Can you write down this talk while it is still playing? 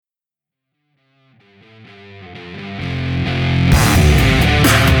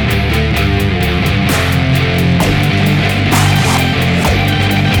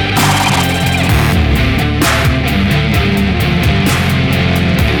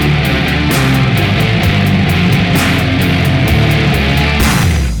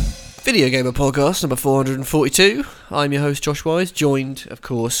Video Gamer Podcast number 442. I'm your host Josh Wise, joined of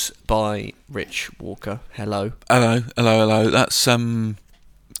course by Rich Walker. Hello. Hello. That's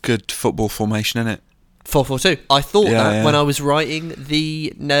good football formation, isn't it? 442. I thought that when I was writing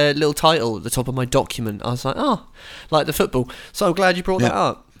the little title at the top of my document. I was like, like the football. So I'm glad you brought that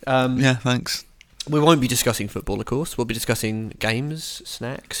up. Yeah, thanks. We won't be discussing football, of course. We'll be discussing games,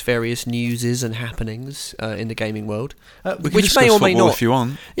 snacks, various newses and happenings in the gaming world, which may or may not. If you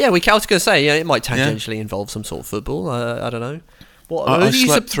want. Yeah, I was going to say it might tangentially involve some sort of football. I don't know. I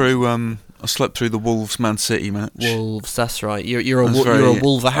slept through. I slept through the Wolves Man City match. Wolves, that's right. You're a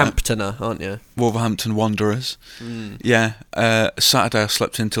Wolverhamptoner, aren't you? Wolverhampton Wanderers. Yeah. Saturday I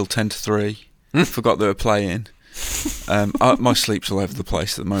slept until 10 to 3. Forgot they were playing. My sleep's all over the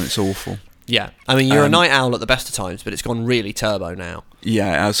place at the moment. It's awful. Yeah, I mean, you're a night owl at the best of times, but it's gone really turbo now.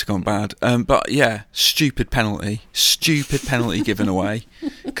 Yeah, it has gone bad. But yeah, stupid penalty given away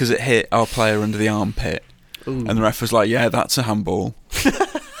because it hit our player under the armpit. Ooh. And the ref was like, yeah, that's a handball.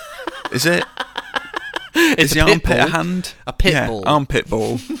 Is it? Is the armpit a hand? A pit ball. Armpit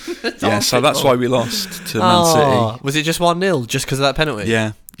ball. Yeah, so that's why we lost to Man City. Was it just 1-0 just because of that penalty?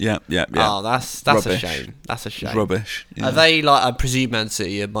 Yeah. Oh, that's a shame. That's a shame. Rubbish. Yeah. Are they, I presume Man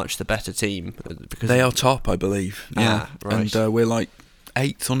City are much the better team? Because they are top, I believe. Yeah. Right. And we're like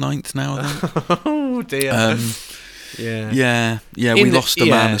 8th or 9th now, I think. Oh, dear. Yeah. We lost a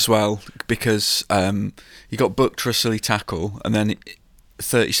man as well because he got booked for a silly tackle and then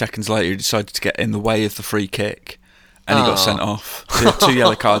 30 seconds later he decided to get in the way of the free kick. And he got sent off. He had 2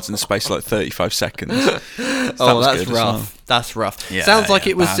 yellow cards in the space of 35 seconds. That's rough. Well. That's rough. Yeah, Sounds like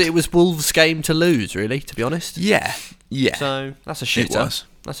it was Wolves' game to lose, really, to be honest. Yeah. So that's a shitter. It was.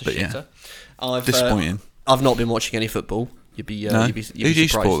 That's a shitter. Yeah. Disappointing. I've not been watching any football. You'd be Who do you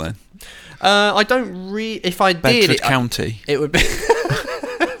support then? I don't if I did, Bedford County. It would be.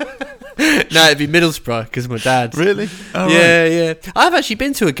 No, it'd be Middlesbrough because my dad's. Really? Oh, yeah. I've actually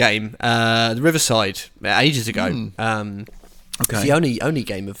been to a game, the Riverside, ages ago. Okay. It's the only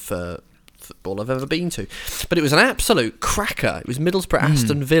game of football I've ever been to, but it was an absolute cracker. It was Middlesbrough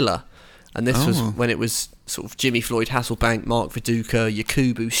Aston Villa, and this was when it was sort of Jimmy Floyd Hasselbank, Mark Viduka,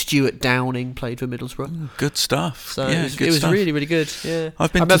 Yakubu, Stuart Downing played for Middlesbrough. Good stuff. So it was really, really good. Yeah,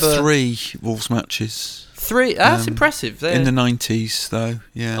 I've been to 3 Wolves matches. 3? That's impressive. In the 90s, though.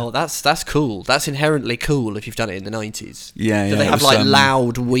 Yeah. Oh, that's cool. That's inherently cool if you've done it in the 90s. Yeah. Do they have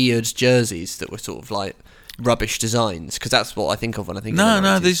loud, weird jerseys that were sort of like rubbish designs? Because that's what I think of when I think.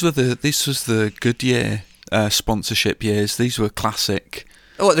 No. This was the Goodyear sponsorship years. These were classic.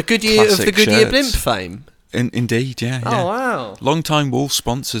 Oh, the Goodyear of the Goodyear shirts. blimp fame. Indeed, yeah. Oh wow. Long-time Wolves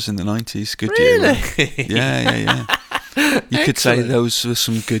sponsors in the 90s. Goodyear. Really? Yeah. You could say those were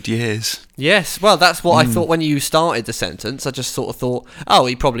some good years. Yes, well, that's what I thought when you started the sentence. I just sort of thought,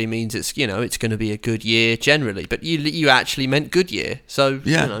 he probably means it's it's going to be a good year generally. But you actually meant Goodyear, so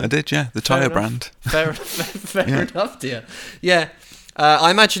yeah, I did. Yeah, the tyre brand. Fair enough, dear. Yeah, I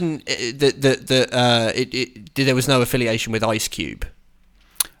imagine that there was no affiliation with Ice Cube.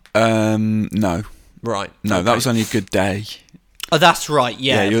 No. Right. No, okay. That was only a good day. Oh, that's right.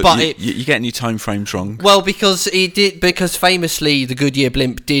 Yeah, you're getting your time frames wrong. Well, because famously the Goodyear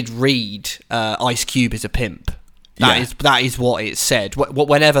blimp did read "Ice Cube is a pimp." That is what it said.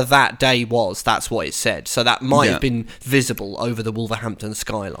 Whenever that day was, that's what it said. So that might have been visible over the Wolverhampton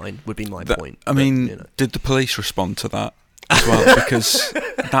skyline. Would be my point. I mean, did the police respond to that as well? Because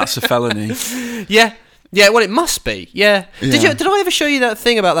that's a felony. Yeah. Well, it must be. Yeah. Did I ever show you that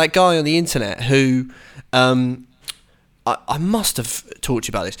thing about that guy on the internet who? I must have talked to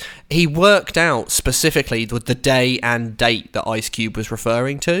you about this. He worked out specifically the day and date that Ice Cube was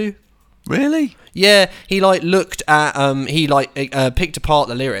referring to. Really? Yeah, he looked at picked apart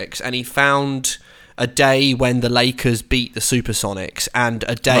the lyrics and he found a day when the Lakers beat the Supersonics and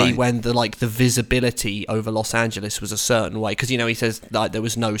a day when the visibility over Los Angeles was a certain way because he says there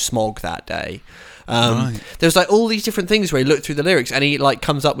was no smog that day. There's all these different things where he looked through the lyrics and he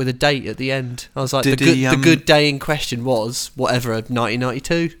comes up with a date at the end. I was like, the good day in question was whatever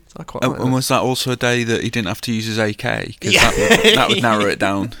 1992. And was that also a day that he didn't have to use his AK? Because that would narrow it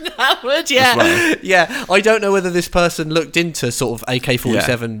down. That would, yeah. Well. Yeah, I don't know whether this person looked into sort of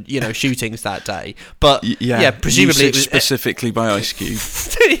AK-47, shootings that day, but presumably it was specifically by Ice Cube.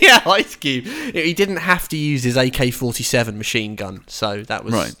 Yeah, Ice Cube. He didn't have to use his AK-47 machine gun, so that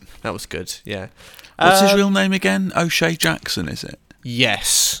was good. Yeah. What's his real name again? O'Shea Jackson, is it?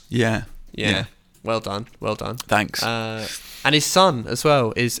 Yes. Yeah. Well done. Thanks. And his son as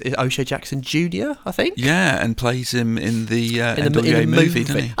well is O'Shea Jackson Jr., I think. Yeah, and plays him in the NWA movie,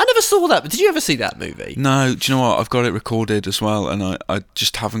 doesn't he? I never saw that. Did you ever see that movie? No. Do you know what? I've got it recorded as well, and I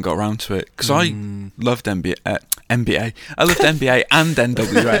just haven't got around to it because I loved NBA. I loved NBA and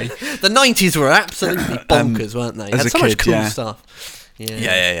NWA. The 90s were absolutely bonkers, weren't they? As had a so kid, much cool yeah. stuff.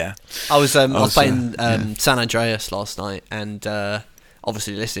 Yeah. I was playing San Andreas last night, and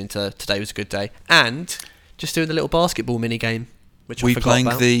obviously listening to Today Was a Good Day, and just doing the little basketball mini game, which I forgot playing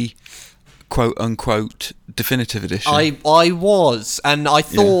about. The quote unquote definitive edition. I was, and I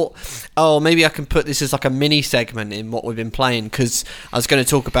thought, maybe I can put this as like a mini segment in what we've been playing, because I was going to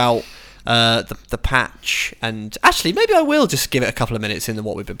talk about the patch, and actually maybe I will just give it a couple of minutes in the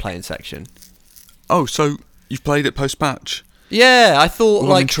what we've been playing section. Oh, so you've played it post patch? Yeah, I thought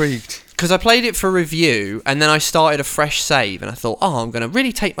I'm intrigued. Because I played it for review, and then I started a fresh save, and I thought, I'm going to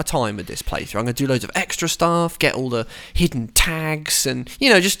really take my time with this playthrough. I'm going to do loads of extra stuff, get all the hidden tags, and,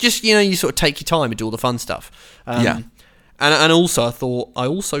 just you sort of take your time and do all the fun stuff. And also I thought, I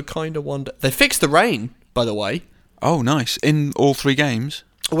also kind of wonder... They fixed the rain, by the way. Oh, nice. In all 3 games?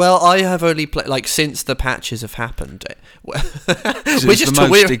 Well, I have only played, since the patches have happened. It's the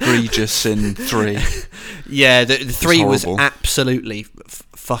most egregious in 3. Yeah, the 3 was absolutely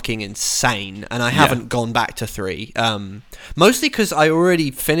fucking insane, and I haven't gone back to 3. Mostly because I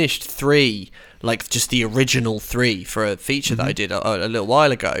already finished 3, just the original 3 for a feature that I did a little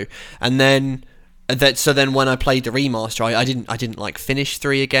while ago, and then... So then when I played the remaster, I didn't finish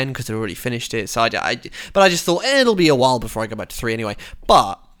 3 again because I already finished it. So but I just thought it'll be a while before I go back to 3 anyway.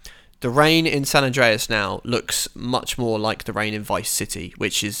 But the rain in San Andreas now looks much more like the rain in Vice City,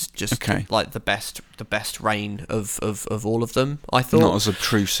 which is just the best rain of all of them. I thought not as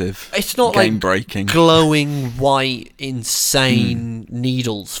obtrusive. It's not game breaking, glowing white, insane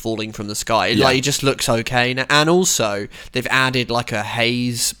needles falling from the sky. It just looks okay now. And also they've added a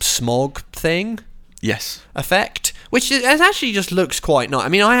haze smog thing. Yes. Effect, which actually just looks quite nice. I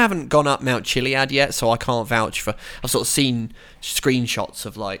mean, I haven't gone up Mount Chiliad yet, so I can't vouch for... I've sort of seen screenshots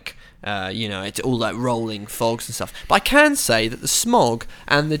of it's all that rolling fogs and stuff. But I can say that the smog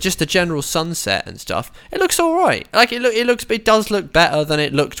and just the general sunset and stuff, it looks all right. It does look better than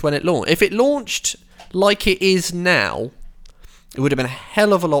it looked when it launched. If it launched like it is now, it would have been a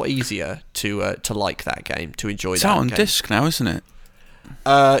hell of a lot easier to like that game, to enjoy that game. It's out on disc now, isn't it?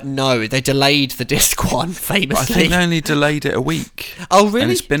 No, they delayed the disc one famously. I think they only delayed it a week. Oh, really?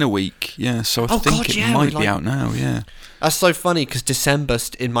 And it's been a week, yeah. So I think it might be out now, yeah. That's so funny because December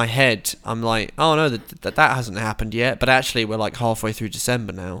in my head, I'm like, oh no, that hasn't happened yet. But actually, we're halfway through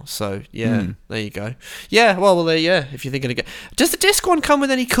December now. So yeah, there you go. Yeah, well, if you're thinking again, does the disc one come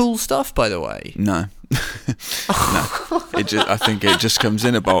with any cool stuff? By the way, no. No. I think it just comes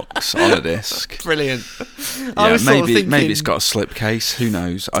in a box on a disc. Brilliant. Yeah, maybe it's got a slipcase. Who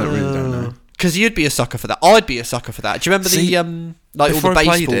knows? I really don't know. Because you'd be a sucker for that. I'd be a sucker for that. Do you remember all the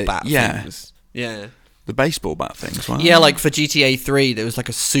baseball bat things? Yeah. The baseball bat things, wow. Yeah, for GTA 3, there was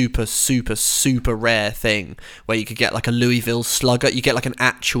a super, super, super rare thing where you could get a Louisville Slugger. You get an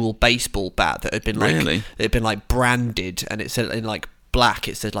actual baseball bat that had been it had been branded, and it said in black,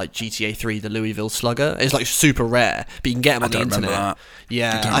 it said GTA 3 the Louisville Slugger. It's super rare, but you can get them on the internet. That.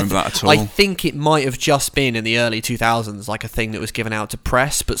 Yeah, I don't remember that at all. I think it might have just been in the early 2000s a thing that was given out to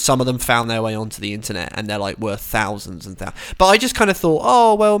press, but some of them found their way onto the internet and they're worth thousands and thousands. But I just kind of thought,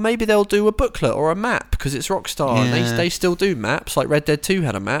 oh well, maybe they'll do a booklet or a map because it's Rockstar and they still do maps. Red Dead 2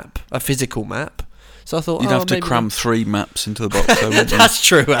 had a map, a physical map. So I thought you'd have to cram 3 maps into the box. Though, That's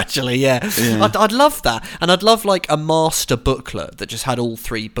true, actually. Yeah. I'd love that, and I'd love a master booklet that just had all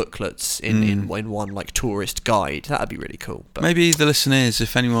 3 booklets in one tourist guide. That'd be really cool. But maybe the listeners,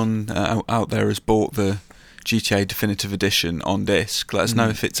 if anyone out there has bought the GTA Definitive Edition on disc, let us know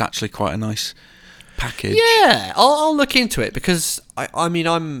if it's actually quite a nice package. Yeah, I'll look into it because I mean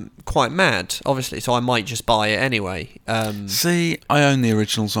I'm quite mad, obviously, so I might just buy it anyway. See, I own the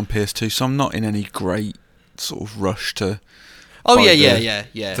originals on PS2, so I'm not in any great sort of rush to. Oh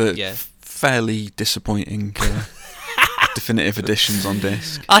yeah. Fairly disappointing definitive editions on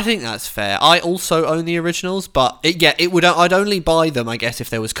disc. I think that's fair. I also own the originals, but I'd only buy them, I guess,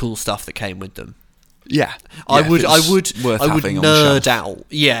 if there was cool stuff that came with them. Yeah, I would nerd out.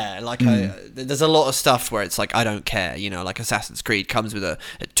 Yeah, there's a lot of stuff where it's I don't care. Assassin's Creed comes with a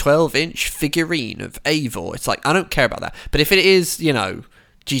 12-inch figurine of Eivor. It's I don't care about that. But if it is,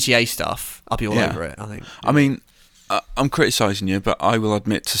 GTA stuff, I'll be all over it, I think. I mean, I'm criticising you, but I will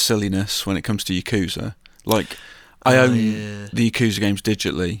admit to silliness when it comes to Yakuza. I own the Yakuza games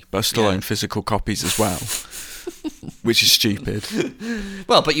digitally, but I still own physical copies as well. which is stupid.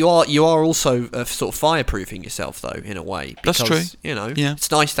 Well, but you are also sort of fireproofing yourself, though, in a way. Because, that's true.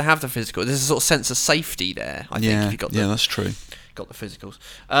 It's nice to have the physical. There's a sort of sense of safety there, I think, if you got that's true. Got the physicals.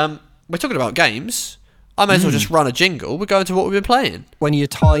 We're talking about games. I may as well just run a jingle. We're going to what we've been playing. When you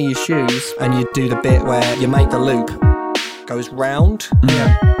tie your shoes and you do the bit where you make the loop goes round,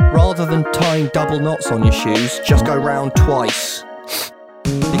 rather than tying double knots on your shoes, just go round twice.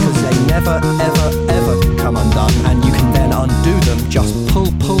 Because they never, ever, ever come undone, and you can then undo them. Just pull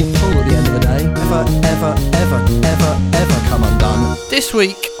at the end of the day. Ever come undone. This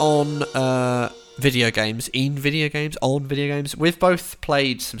week on video games, we've both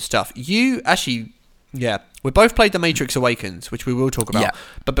played some stuff. We both played The Matrix Awakens, which we will talk about. Yeah.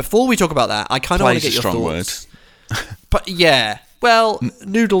 But before we talk about that, I kind of want to get your thoughts. But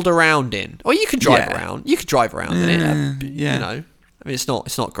noodled around in. Or you can drive around. You could drive around in it. You know, I mean, it's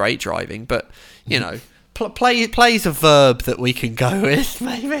not great driving, but you know, play's a verb that we can go with,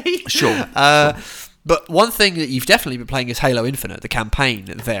 maybe. Sure. But one thing that you've definitely been playing is Halo Infinite, the campaign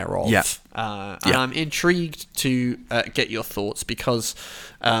thereof. Yeah. And I'm intrigued to get your thoughts because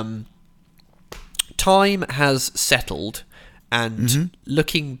time has settled, and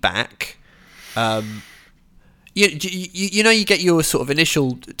looking back, you get your sort of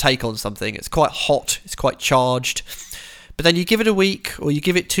initial take on something. It's quite hot, it's quite charged, but then you give it a week or you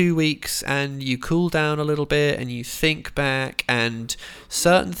give it 2 weeks and you cool down a little bit and you think back, and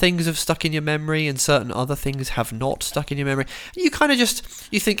certain things have stuck in your memory and certain other things have not stuck in your memory. You kind of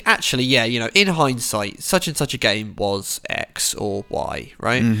you think, actually, in hindsight, such and such a game was X or Y,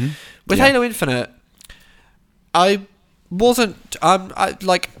 right? With Halo Infinite, I'm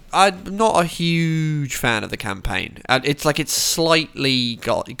not a huge fan of the campaign. It's like it's slightly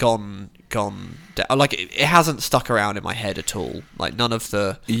gone down. Like it hasn't stuck around in my head at all. Like none of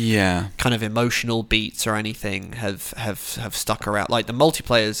the kind of emotional beats or anything have stuck around. Like the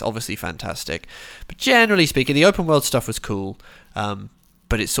multiplayer's obviously fantastic, but generally speaking, the open world stuff was cool.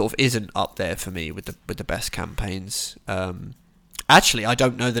 But it sort of isn't up there for me with the best campaigns. Actually, I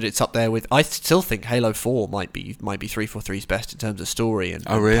don't know that it's up there with. I still think Halo 4 might be 343's best in terms of story and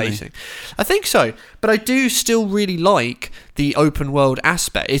pacing. I think so, but I do still really like the open world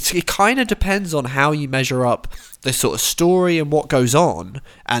aspect. It kind of depends on how you measure up the sort of story and what goes on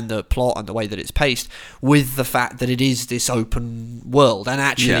and the plot and the way that it's paced with the fact that it is this open world, and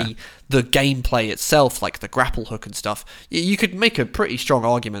actually the gameplay itself, like the grapple hook and stuff. You could make a pretty strong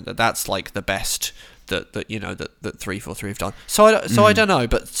argument that that's like the best that 343 have done. So I don't know,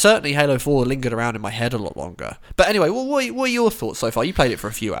 but certainly Halo 4 lingered around in my head a lot longer. But anyway, what are your thoughts so far? You played it for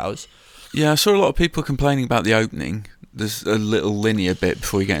a few hours. Yeah, I saw a lot of people complaining about the opening. There's a little linear bit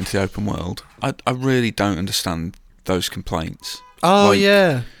before you get into the open world. I really don't understand those complaints. Oh, like,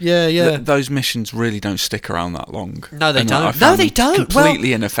 yeah. Those missions really don't stick around that long. No, they don't. No, they don't.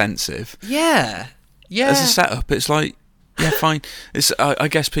 Completely inoffensive. Yeah. As a setup, it's like, yeah, fine. It's I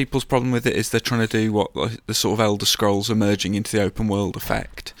guess people's problem with it is they're trying to do what the sort of Elder Scrolls emerging into the open world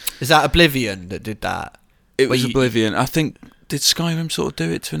effect. Is that Oblivion that did that? It was Oblivion. I think, did Skyrim sort of do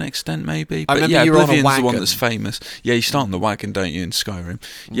it to an extent, maybe? But Oblivion's the one that's famous. Yeah, you start on the wagon, don't you, in Skyrim?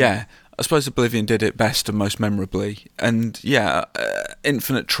 Yeah, I suppose Oblivion did it best and most memorably. And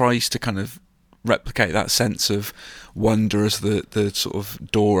Infinite tries to kind of replicate that sense of wonder as the sort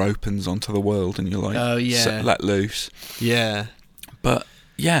of door opens onto the world and you're like, let loose. Yeah. But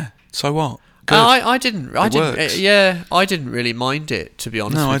so what? I didn't really mind it, to be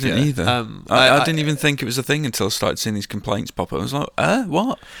honest. No, with I didn't either. I didn't even think it was a thing until I started seeing these complaints pop up. I was like,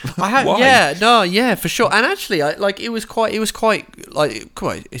 what? Why? For sure. And actually, it was quite like,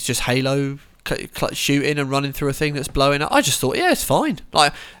 it's just Halo shooting and running through a thing that's blowing up. I just thought, it's fine.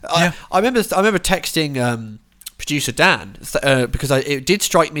 Like, I remember texting producer Dan because it did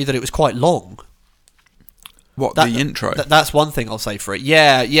strike me that it was quite long. What, the intro? That's one thing I'll say for it.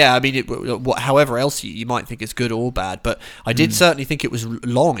 Yeah. I mean, however else you might think it's good or bad, but I did certainly think it was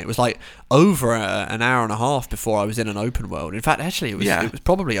long. It was like over an hour and a half before I was in an open world. In fact, actually, it was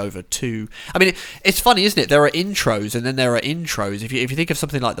probably over 2. I mean, it's funny, isn't it? There are intros and then there are intros. If you think of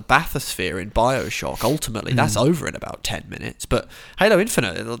something like the bathysphere in BioShock, ultimately that's over in about 10 minutes. But Halo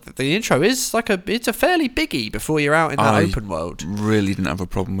Infinite, the intro is it's a fairly biggie before you're out in that open world. Really didn't have a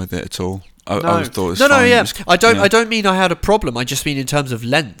problem with it at all. I thought it was fine. Yeah. I don't mean I had a problem. I just mean in terms of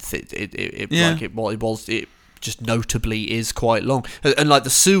length, it just notably is quite long. And like the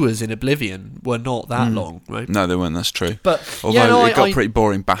sewers in Oblivion were not that long, right? No, they weren't. That's true. But although it got pretty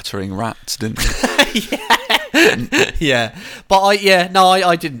boring battering rats, didn't it? Yeah. But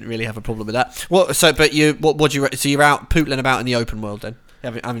I didn't really have a problem with that. So you're out pootling about in the open world then?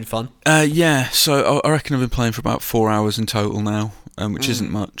 Having fun? Yeah. So I reckon I've been playing for about 4 hours in total now, which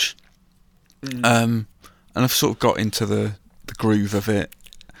isn't much. And I've sort of got into the groove of it.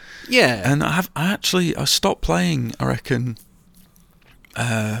 Yeah. And I stopped playing, I reckon,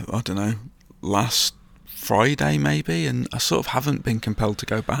 I don't know, last Friday maybe, and I sort of haven't been compelled to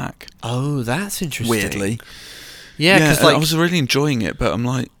go back. Oh, that's interesting. Weirdly. Yeah, because I was really enjoying it, but I'm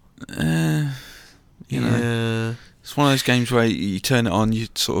like, you know, it's one of those games where you turn it on, you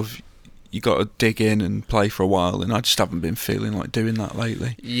got to dig in and play for a while, and I just haven't been feeling like doing that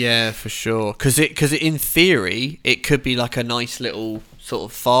lately. Yeah, for sure. Because in theory, it could be like a nice little sort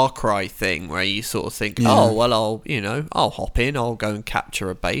of Far Cry thing where you sort of think, oh, well, I'll hop in, I'll go and capture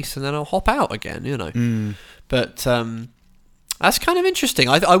a base, and then I'll hop out again, you know. But that's kind of interesting.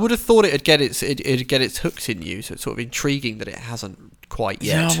 I would have thought it'd get its hooks in you, so it's sort of intriguing that it hasn't quite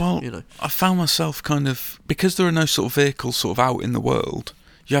yet. Yeah, well, you know. I found myself kind of, because there are no sort of vehicles sort of out in the world,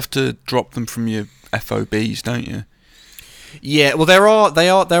 you have to drop them from your FOBs, don't you? Yeah, well, there are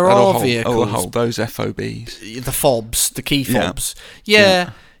vehicles. Those FOBs, the fobs, the key fobs.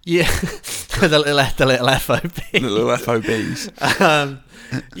 Yeah. the little FOB. Little FOBs.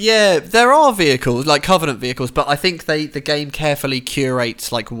 Yeah, there are vehicles like Covenant vehicles, but I think the game carefully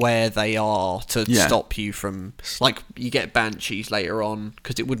curates like where they are to stop you from, like, you get Banshees later on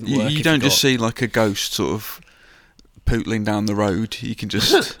because it wouldn't work. You don't just see like a ghost sort of pootling down the road. You can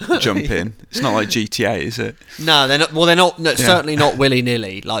just jump in. It's not like GTA, is it? No, they're not. Well, they're not. No, certainly not willy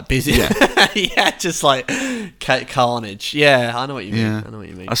nilly. Like busy. Yeah, just like carnage. Yeah, I know what you mean. I know what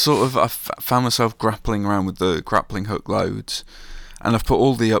you mean. I found myself grappling around with the grappling hook loads, and I've put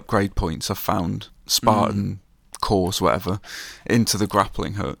all the upgrade points I've found, Spartan cores, whatever, into the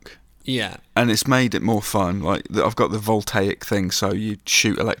grappling hook. Yeah, and it's made it more fun. Like I've got the voltaic thing, so you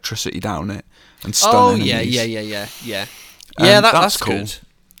shoot electricity down it and stun enemies. Yeah. Yeah, that's cool. Good.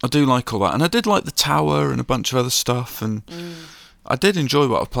 I do like all that, and I did like the tower and a bunch of other stuff, and I did enjoy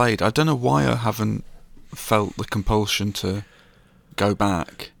what I played. I don't know why I haven't felt the compulsion to go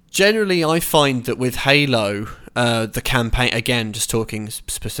back. Generally, I find that with Halo, the campaign, again, just talking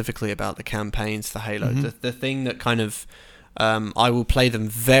specifically about the campaigns for Halo, the thing that kind of I will play them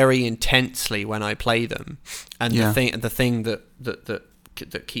very intensely when I play them, and the thing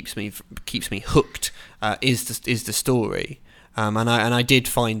that keeps me hooked is the story. And I did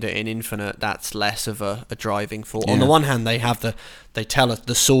find that in Infinite that's less of a driving force. On the one hand, they tell us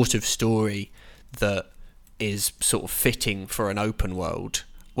the sort of story that is sort of fitting for an open world,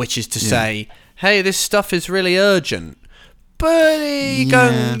 which is to say, hey, this stuff is really urgent, but you go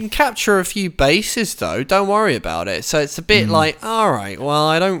and capture a few bases though, don't worry about it. So it's a bit like, all right,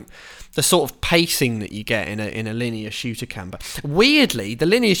 well, the sort of pacing that you get in a linear shooter campaign. Weirdly, the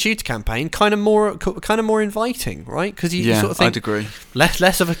linear shooter campaign kind of more inviting, right? Because you sort of think, I'd agree.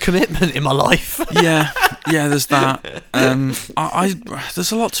 Less of a commitment in my life. yeah, there's that.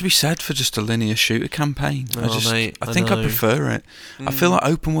 There's a lot to be said for just a linear shooter campaign. I think I prefer it. I feel like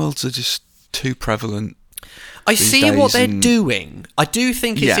open worlds are just too prevalent. I see what they're doing. I do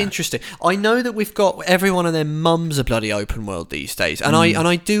think it's interesting. I know that we've got everyone and their mums a bloody open world these days, and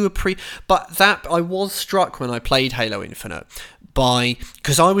I do but that I was struck when I played Halo Infinite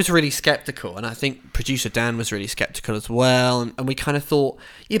because I was really skeptical, and I think producer Dan was really skeptical as well, and we kind of thought,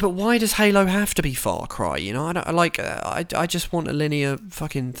 but why does Halo have to be Far Cry? You know, I just want a linear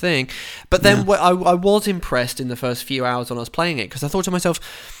fucking thing. But then I was impressed in the first few hours when I was playing it, because I thought to myself,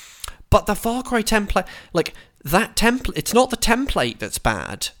 but the Far Cry template, like that template, it's not the template that's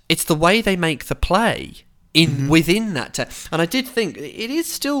bad. It's the way they make the play within that. And I did think it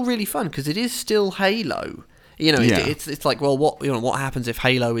is still really fun because it is still Halo. You know, it's like, well, what happens if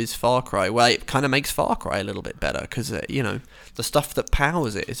Halo is Far Cry? Well, it kind of makes Far Cry a little bit better because the stuff that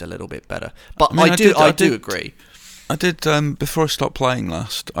powers it is a little bit better. But I do agree. I did before I stopped playing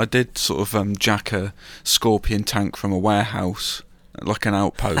last. I did sort of jack a Scorpion tank from a warehouse, like an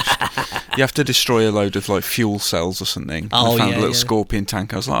outpost. You have to destroy a load of like fuel cells or something. I found a little Scorpion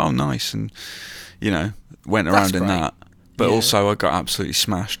tank. I was like, oh, nice, and went around in that. But also I got absolutely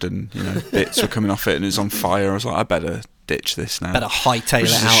smashed, and bits were coming off it, and it was on fire. I was like, I better ditch this now. Better hightail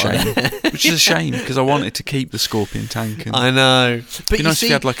it out of there. Which is a shame, because I wanted to keep the Scorpion tank. And I know. But it'd be nice if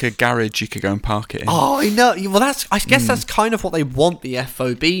you had like a garage you could go and park it in. Oh, I know. Well, I guess that's kind of what they want the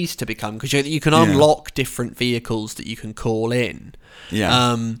FOBs to become, because you can unlock different vehicles that you can call in.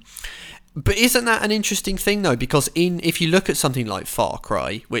 Yeah. But isn't that an interesting thing though? Because if you look at something like Far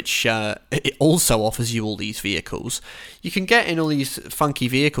Cry, which it also offers you all these vehicles, you can get in all these funky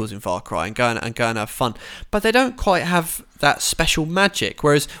vehicles in Far Cry and go and have fun. But they don't quite have that special magic.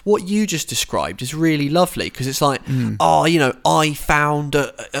 Whereas what you just described is really lovely, because it's like, I found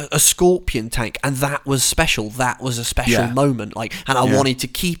a scorpion tank, and that was special. That was a special moment, like, and I wanted to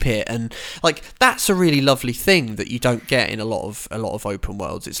keep it, and like that's a really lovely thing that you don't get in a lot of open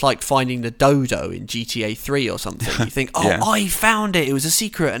worlds. It's like finding the dodo in GTA 3 or something. You think, I found it. It was a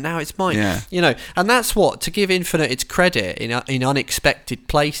secret, and now it's mine. Yeah. And that's what, to give Infinite its credit in unexpected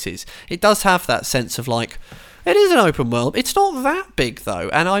places. It does have that sense of like, it is an open world. It's not that big though,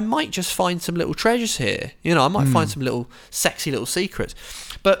 and I might just find some little treasures here. I might find some little sexy little secrets.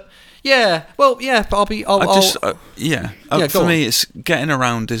 But for me, it's getting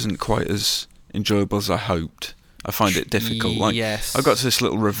around isn't quite as enjoyable as I hoped. I find it difficult. Like, yes. I got to this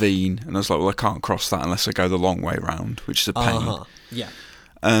little ravine, and I was like, well, I can't cross that unless I go the long way round, which is a pain. Yeah.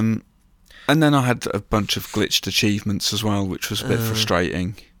 And then I had a bunch of glitched achievements as well, which was a bit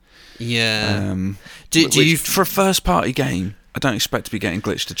frustrating. Yeah. Do you, for a first-party game, I don't expect to be getting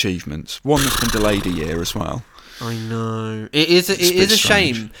glitched achievements. One that's been delayed a year as well. I know. It is a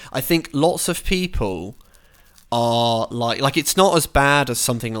shame. I think lots of people are like it's not as bad as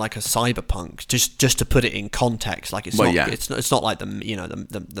something like a Cyberpunk. Just to put it in context, like it's not like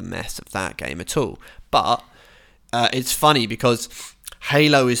the mess of that game at all. But it's funny because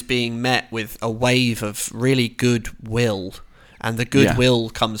Halo is being met with a wave of really goodwill, and the goodwill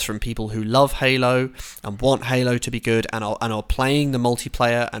comes from people who love Halo and want Halo to be good, and are playing the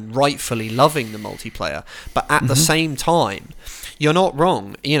multiplayer and rightfully loving the multiplayer. But at the same time, you're not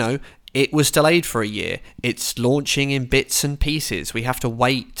wrong. It was delayed for a year. It's launching in bits and pieces. We have to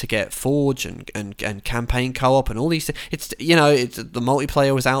wait to get Forge and campaign co-op and all these things. It's the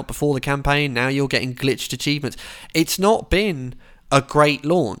multiplayer was out before the campaign. Now you're getting glitched achievements. It's not been a great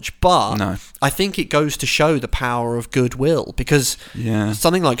launch, but no. I think it goes to show the power of goodwill, because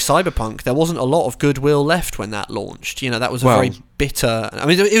something like Cyberpunk, there wasn't a lot of goodwill left when that launched. That was a very bitter. I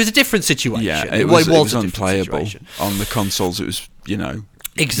mean, it was a different situation. Yeah, it was unplayable on the consoles. It was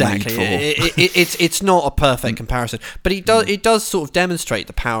exactly. It's not a perfect comparison, but it does sort of demonstrate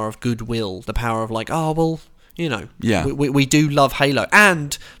the power of goodwill, the power of like, we do love Halo,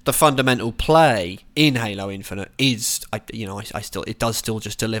 and the fundamental play in Halo Infinite is, it does still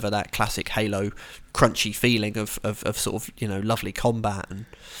just deliver that classic Halo crunchy feeling of sort of lovely combat, and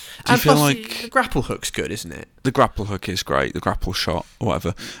do you feel plus like the grapple hook's good, isn't it? The grapple hook is great, the grapple shot or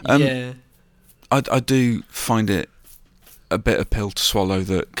whatever. I do find it a bit of pill to swallow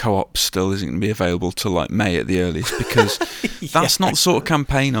that co-op still isn't going to be available till like May at the earliest, because that's not the sort of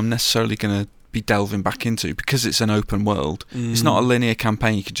campaign I'm necessarily going to be delving back into, because it's an open world. It's not a linear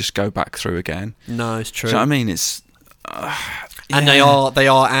campaign you can just go back through again. No, it's true. Do you know what I mean? It's and they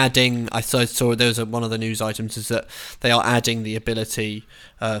are adding. I saw there was one of the news items is that they are adding the ability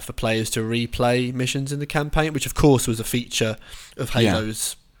for players to replay missions in the campaign, which of course was a feature of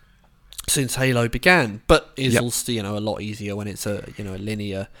Halo's since Halo began, but is also a lot easier when it's a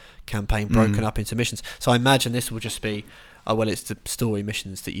linear campaign broken up into missions. So I imagine this will just be it's the story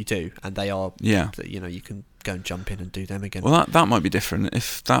missions that you do, and they are you can go and jump in and do them again. Well, that might be different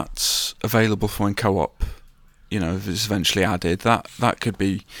if that's available for when co-op, if it's eventually added. That could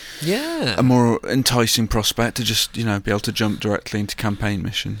be a more enticing prospect to just be able to jump directly into campaign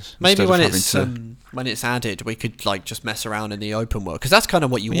missions. Maybe when it's added, we could like just mess around in the open world, because that's kind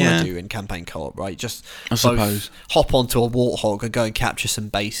of what you want to do in campaign co-op, right? Just I suppose hop onto a warthog and go and capture some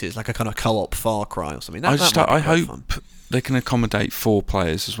bases, like a kind of co-op Far Cry or something. I hope they can accommodate 4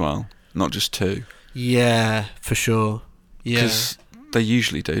 players as well, not just 2. Yeah, for sure. Yeah, because they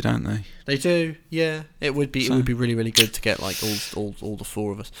usually do, don't they? They do. Yeah, it would be really, really good to get like all the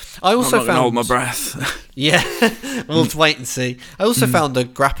 4 of us. I also I'm not gonna hold my breath. Yeah, we'll wait and see. I also found the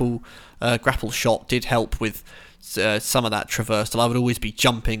grapple shot did help with some of that traversal. I would always be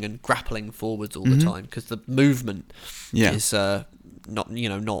jumping and grappling forwards all the time, because the movement is not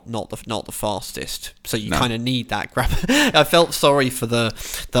the fastest, so you kind of need that grab. I felt sorry for the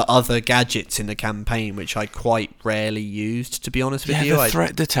other gadgets in the campaign, which I quite rarely used, to be honest with you. The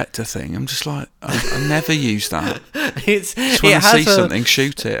threat detector thing, I'm just like, I never use that. It's just when I see something,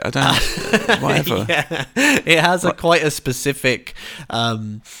 shoot it. I don't whatever. It has quite a specific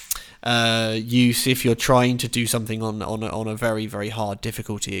use if you're trying to do something on a very, very hard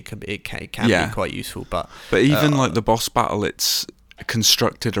difficulty. It can be quite useful, but even like the boss battle, it's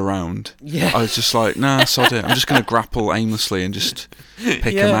constructed around. I was just like, nah, sod it, I'm just going to grapple aimlessly and just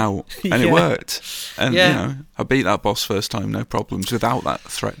pick them out, and it worked. And I beat that boss first time, no problems, without that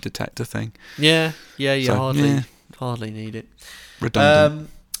threat detector thing. You hardly need it.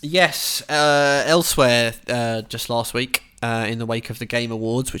 Redundant. Elsewhere, just last week, in the wake of the Game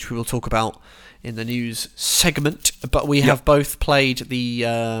Awards, which we will talk about in the news segment. But we have both played the,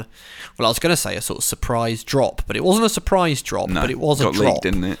 I was going to say a sort of surprise drop, but it wasn't a surprise drop, but it was a drop. It got leaked,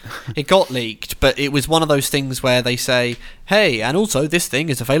 didn't it? It got leaked, but it was one of those things where they say, hey, and also this thing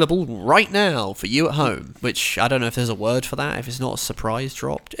is available right now for you at home, which I don't know if there's a word for that, if it's not a surprise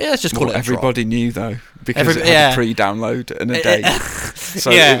drop. Yeah, let's just call it a everybody drop. Knew, though, because it had a pre-download and a date.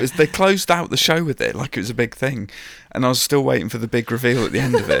 So they closed out the show with it like it was a big thing. And I was still waiting for the big reveal at the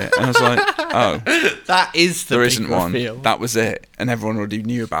end of it. And I was like, oh. That is the there big isn't reveal. One. That was it. And everyone already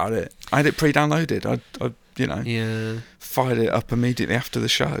knew about it. I had it pre-downloaded. I fired it up immediately after the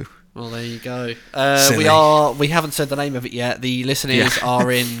show. Well, there you go. We haven't said the name of it yet. The listeners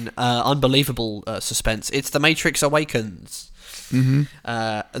are in unbelievable suspense. It's The Matrix Awakens.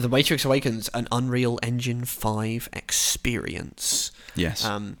 Mm-hmm. The Matrix Awakens, an Unreal Engine 5 experience. Yes.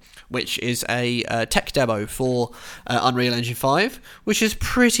 Which is a tech demo for Unreal Engine 5, which is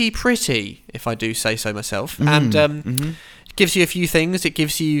pretty, if I do say so myself. And it gives you a few things. It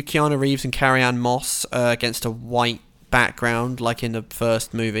gives you Keanu Reeves and Carrie-Anne Moss against a white background, like in the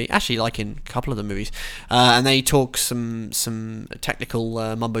first movie, actually like in a couple of the movies, and they talk some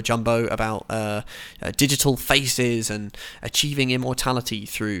technical mumbo jumbo about digital faces and achieving immortality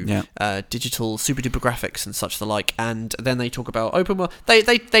through digital super duper graphics and such the like. And then they talk about open world. They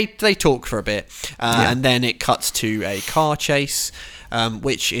talk for a bit, and then it cuts to a car chase.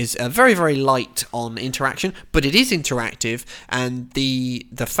 Which is very, very light on interaction, but it is interactive, and the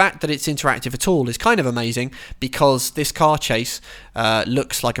fact that it's interactive at all is kind of amazing, because this car chase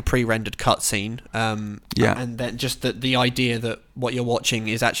looks like a pre-rendered cutscene, and then just the idea that what you're watching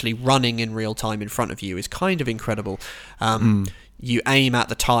is actually running in real time in front of you is kind of incredible. You aim at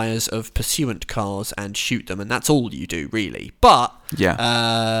the tyres of pursuant cars and shoot them, and that's all you do, really. But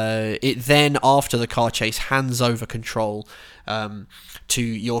it then, after the car chase, hands over control to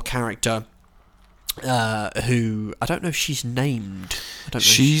your character, who I don't know if she's named. I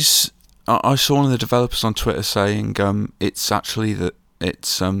saw one of the developers on Twitter saying it's actually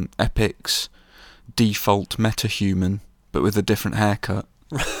it's Epic's default metahuman, but with a different haircut.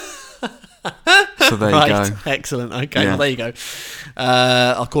 So there you go. Excellent. Okay, well there you go.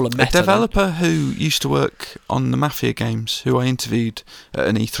 I'll call him Meta. A developer who used to work on the Mafia games, who I interviewed at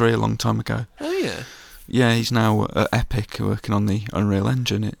an E3 a long time ago. Oh yeah. Yeah, he's now at Epic working on the Unreal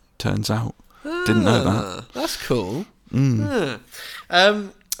Engine, it turns out. Didn't know that. That's cool. But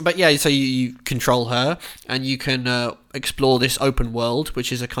yeah, so you control her, and you can explore this open world,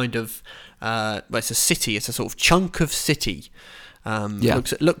 which is a kind of... it's a city, it's a sort of chunk of city.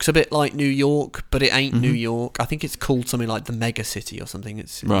 Looks a bit like New York, but it ain't New York. I think it's called something like the Mega City or something.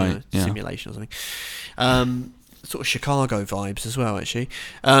 It's simulation or something. Sort of Chicago vibes as well, actually.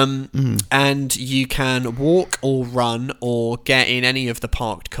 And you can walk or run or get in any of the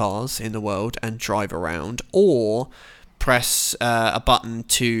parked cars in the world and drive around, or press a button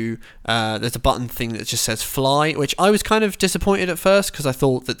to... there's a button thing that just says fly, which I was kind of disappointed at first, because I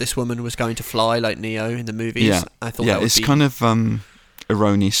thought that this woman was going to fly like Neo in the movies. Yeah, I thought that would it's be... kind of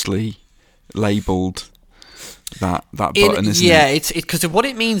erroneously labelled that button, isn't it? Yeah, it's because what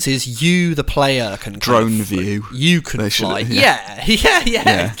it means is you, the player, can drone view. You can fly. Yeah.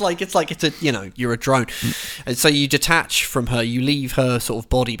 It's like it's a you're a drone, and so you detach from her. You leave her sort of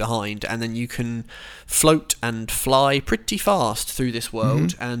body behind, and then you can float and fly pretty fast through this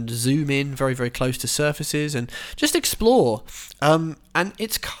world and zoom in very, very close to surfaces and just explore. And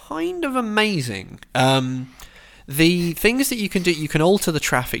it's kind of amazing. The things that you can do, you can alter the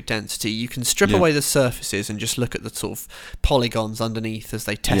traffic density, you can strip away the surfaces and just look at the sort of polygons underneath as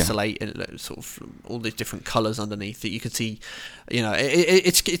they tessellate, and sort of all these different colours underneath that you can see.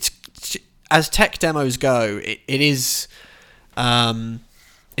 It's as tech demos go, it's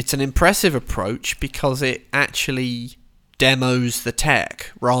an impressive approach, because it actually demos the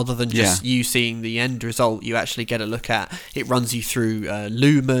tech rather than just you seeing the end result. You actually get a look at it. Runs you through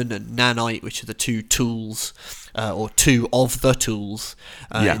Lumen and Nanite, which are the two tools, or two of the tools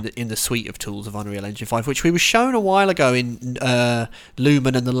in the suite of tools of Unreal Engine 5, which we were shown a while ago in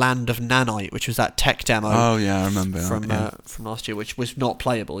Lumen and the Land of Nanite, which was that tech demo. Oh yeah, I remember from last year, which was not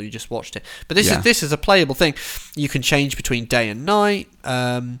playable. You just watched it, but this is a playable thing. You can change between day and night.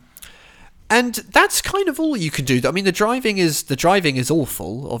 And that's kind of all you can do. I mean, the driving is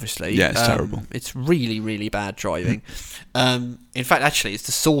awful, obviously. Yeah, it's terrible. It's really, really bad driving. In fact, actually, it's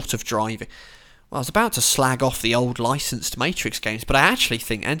the sort of driving... Well, I was about to slag off the old licensed Matrix games, but I actually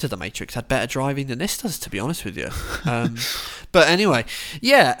think Enter the Matrix had better driving than this does, to be honest with you. But anyway,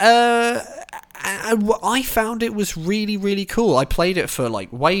 I found it was really, really cool. I played it for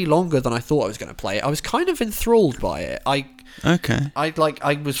like way longer than I thought I was going to play it. I was kind of enthralled by it. I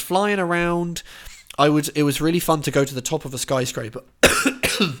was flying around. It was really fun to go to the top of a skyscraper.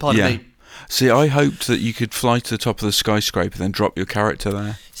 Pardon me. See, I hoped that you could fly to the top of the skyscraper, then drop your character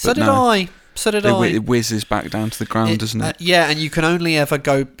there. So did I. It whizzes back down to the ground, doesn't it? Yeah, and you can only ever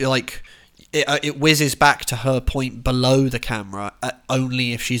go like. It whizzes back to her point below the camera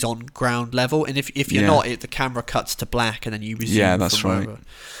only if she's on ground level, and if you're not, the camera cuts to black, and then you resume. Yeah, that's right.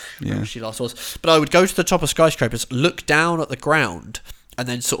 Wherever she last was. But I would go to the top of skyscrapers, look down at the ground, and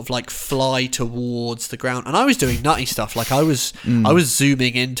then sort of like fly towards the ground. And I was doing nutty stuff, like I was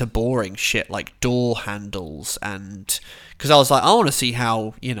zooming into boring shit like door handles, and because I was like, I want to see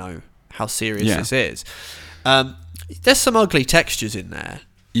how serious this is. There's some ugly textures in there.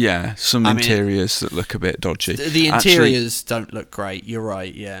 Yeah, some interiors that look a bit dodgy. The interiors don't look great, you're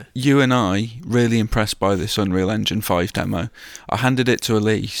right, yeah. You and I, really impressed by this Unreal Engine 5 demo. I handed it to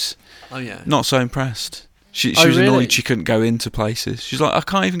Elise. Oh, yeah. Not so impressed. She was annoyed she couldn't go into places. She's like, I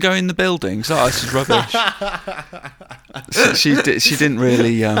can't even go in the buildings. Oh, this is rubbish. So she didn't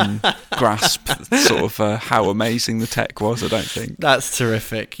really grasp sort of to amazing the tech was, I don't think. That's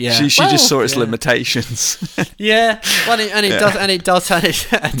terrific, yeah. She just saw its limitations. Yeah, well, it does,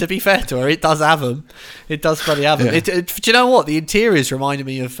 to be fair to her, it does have them. It does bloody have them. Do you know what? The interiors reminded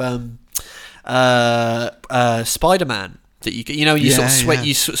me of Spider-Man. That you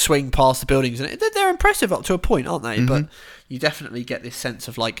swing past the buildings, and they're impressive up to a point, aren't they? Mm-hmm. But you definitely get this sense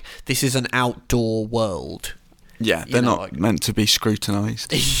of like this is an outdoor world. Yeah, they're not meant to be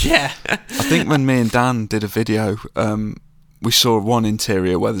scrutinised. Yeah, I think when me and Dan did a video, we saw one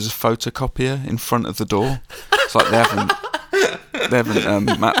interior where there's a photocopier in front of the door. It's like they haven't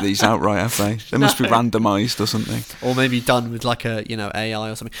mapped these out right, have they? They must be randomised or something, or maybe done with like a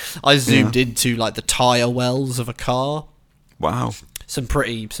AI or something. I zoomed into like the tyre wells of a car. Wow. Some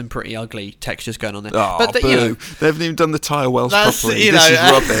pretty ugly textures going on there. Oh, but boo. They haven't even done the tyre wells properly. This is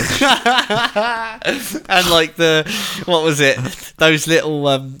rubbish. And like what was it? Those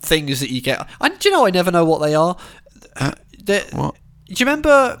little things that you get. Do you know I never know what they are? What? Do you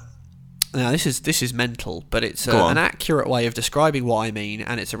remember? Now this is mental, but it's an accurate way of describing what I mean,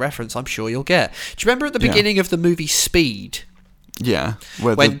 and it's a reference I'm sure you'll get. Do you remember at the beginning of the movie Speed? Yeah,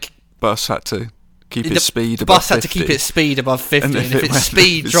 when the bus had to keep its speed above 50. The bus had to keep its speed above 50, and if its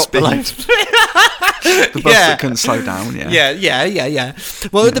speed dropped below... the bus that couldn't slow down, Yeah.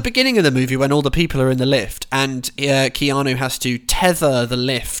 Well, at the beginning of the movie, when all the people are in the lift, and Keanu has to tether the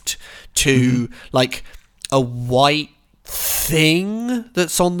lift to, like, a white thing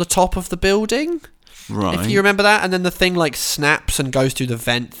that's on the top of the building... Right. If you remember that, and then the thing like snaps and goes through the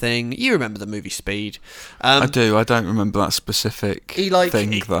vent thing. You remember the movie Speed? I do. I don't remember that specific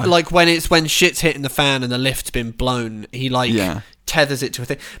thing though. Like when shit's hitting the fan and the lift's been blown, he tethers it to a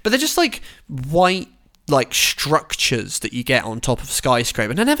thing. But they're just like white like structures that you get on top of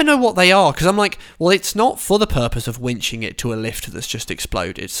skyscraper, and I never know what they are because I'm like, well, it's not for the purpose of winching it to a lift that's just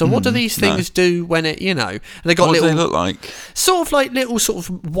exploded. So what do these things do when it, they got what little, do they look like? Sort of like little sort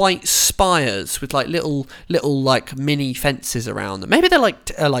of white spires with like little like mini fences around them. Maybe they're like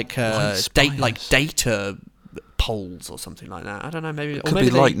data poles or something like that. I don't know. Maybe could be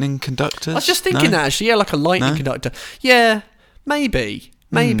lightning conductors. I was just thinking that actually. Yeah, like a lightning conductor. Yeah, maybe.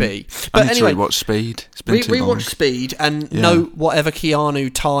 But anyway, rewatch Speed. It's been too long. Rewatch Speed and whatever Keanu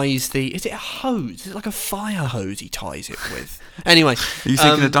ties is it a hose? Is it like a fire hose he ties it with? Anyway, are you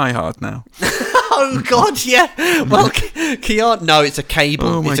thinking of Die Hard now? Oh God, yeah. Well, Keanu, no, it's a cable.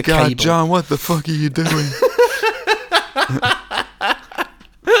 Oh my God, cable. John, what the fuck are you doing?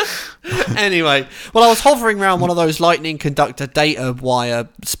 Anyway, well, I was hovering around one of those lightning conductor data wire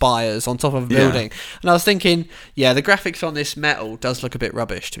spires on top of a building, and I was thinking, the graphics on this metal does look a bit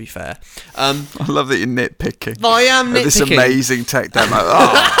rubbish, to be fair. I love that you're nitpicking. I am nitpicking. This amazing tech demo.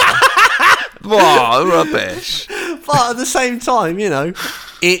 Rubbish. But at the same time,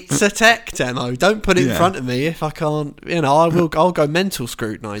 it's a tech demo. Don't put it in front of me if I can't. I'll go mental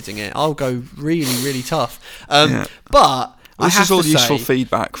scrutinising it. I'll go really, really tough. But. This is all useful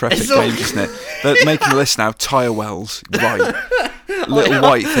feedback for Epic Games, isn't it? They're making a list now. Tyre wells, right. Little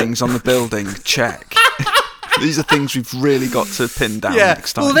white things on the building, check. These are things we've really got to pin down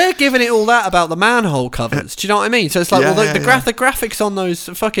next time. Well, they're giving it all that about the manhole covers. Do you know what I mean? So it's like, the graphics on those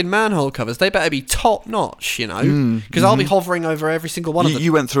fucking manhole covers, they better be top notch, because I'll be hovering over every single one of them.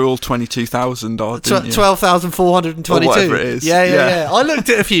 You went through all 22,000 odd, didn't you? 12,422. Or whatever it is. Yeah. I looked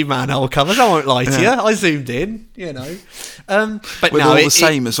at a few manhole covers. I won't lie to you. I zoomed in, But with all the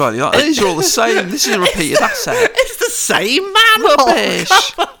same as well. You're like, these are all the same. This is a repeated asset. It's the same manhole rubbish.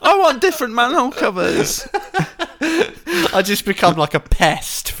 I want different manhole covers. I just become like a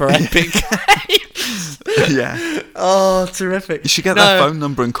pest for Epic Games. Yeah. Oh, terrific. You should get their phone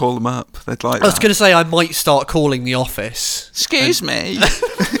number and call them up. They'd like that. I was going to say I might start calling the office. Excuse me.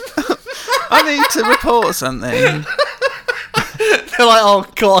 I need to report something. They're like, oh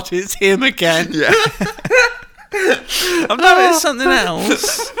God, it's him again. Yeah. I've noticed something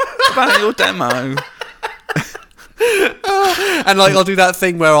else about your demo. And like I'll do that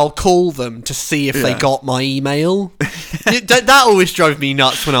thing where I'll call them to see if they got my email. That always drove me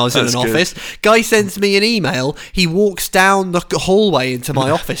nuts when I was in an office. Guy sends me an email. He walks down the hallway into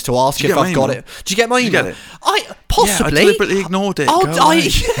my office to ask if I've got it. Did you get my email? Did you get it? I possibly. Yeah, I deliberately ignored it.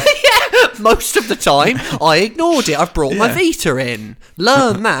 Most of the time I ignored it. I've brought my Vita in.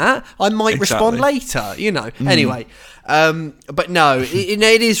 Learn that. I might respond later. Anyway. But no,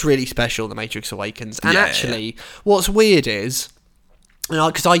 it is really special, The Matrix Awakens. And actually, what's weird is,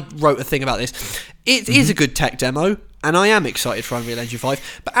 because I wrote a thing about this, it is a good tech demo, and I am excited for Unreal Engine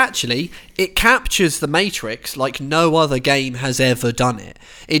 5, but actually, it captures The Matrix like no other game has ever done it.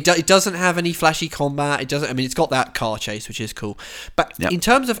 It doesn't have any flashy combat, it's got that car chase, which is cool, but in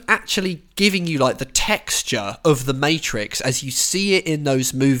terms of actually giving you like the texture of The Matrix as you see it in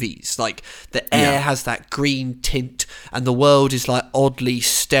those movies, like the air has that green tint, and the world is like oddly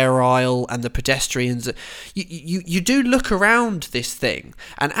sterile, and the pedestrians, you do look around this thing,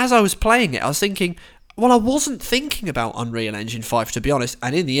 and as I was playing it, I was thinking, well, I wasn't thinking about Unreal Engine 5, to be honest,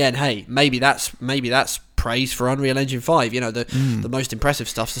 and in the end, hey, maybe that's praise for Unreal Engine 5. The most impressive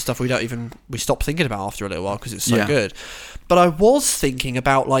stuff's the stuff we stop thinking about after a little while because it's so good. But I was thinking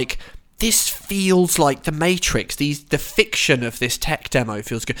about like, this feels like The Matrix. The fiction of this tech demo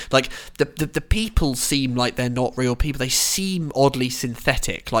feels good. Like the people seem like they're not real people. They seem oddly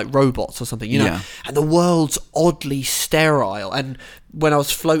synthetic, like robots or something, And the world's oddly sterile. And when I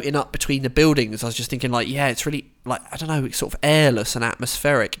was floating up between the buildings, I was just thinking like, it's really like, I don't know, it's sort of airless and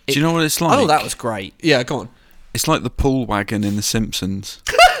atmospheric. Do you know what it's like? Oh, that was great. Yeah, go on. It's like the pool wagon in The Simpsons.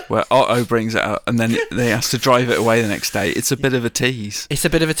 Where Otto brings it out and then they has to drive it away the next day. It's a bit of a tease. It's a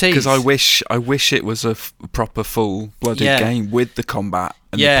bit of a tease. Because I wish it was a proper full-blooded game with the combat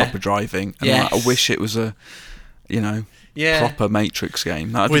and the proper driving. And I wish it was a, proper Matrix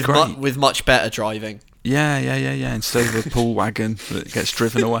game. That'd be great. With much better driving. Yeah. Instead of a pool wagon that gets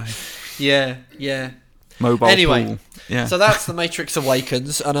driven away. Yeah. Mobile pool. Yeah. So that's The Matrix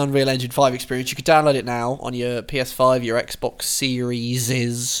Awakens, an Unreal Engine 5 experience. You can download it now on your PS5, your Xbox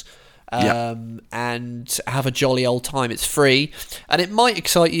Series, and have a jolly old time. It's free, and it might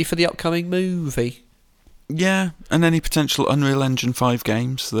excite you for the upcoming movie. Yeah, and any potential Unreal Engine 5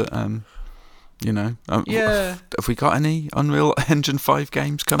 games that, have we got any Unreal Engine 5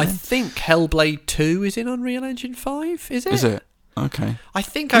 games coming? I think Hellblade 2 is in Unreal Engine 5, is it? Is it? Okay. I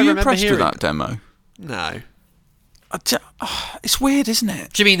think I remember impressed hearing with that demo? No. It's weird, isn't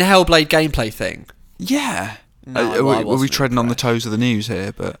it? Do you mean the Hellblade gameplay thing? Yeah. No, were we treading on the toes of the news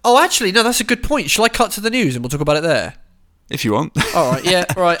here? But actually, no, that's a good point. Shall I cut to the news and we'll talk about it there? If you want. All right, yeah,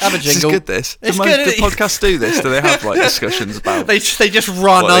 all right, have a jingle. It's good, do podcasts do this? Do they have like discussions about... They just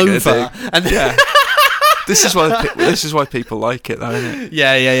run over. And This is why people like it, though, isn't it?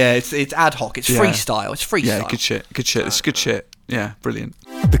 Yeah. It's ad hoc. It's freestyle. It's freestyle. Yeah, good shit. It's good shit. Yeah, brilliant.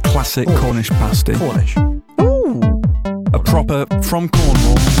 The classic Cornish pasty. Cornish. Ooh. A proper from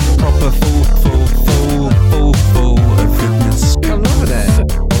Cornwall. Proper full of goodness. Come over there.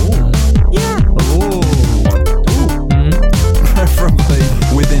 Yeah. Preferably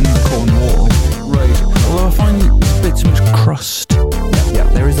within the Cornwall. Right. Although I find there's a bit too much crust. Yeah,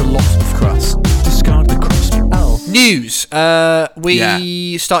 there is a lot of crust. Discard the crust. News.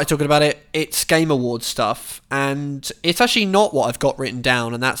 We started talking about it. It's Game Awards stuff, and it's actually not what I've got written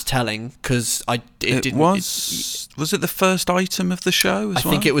down, and that's telling because it was it the first item of the show as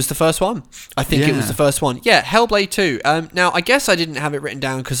well? I think it was the first one. Yeah, Hellblade 2. Now, I guess I didn't have it written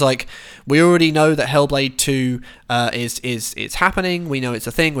down because, like, we already know that Hellblade 2 is happening. We know it's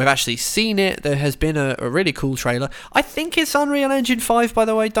a thing. We've actually seen it. There has been a really cool trailer. I think it's Unreal Engine 5, by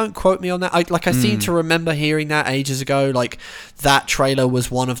the way. Don't quote me on that. I seem to remember hearing that ages ago. Like, that trailer was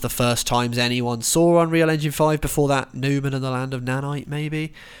one of the first times anyone saw Unreal Engine 5 before that Newman and the Land of Nanite,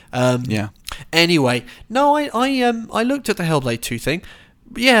 maybe. Anyway, no, I looked at the Hellblade 2 thing.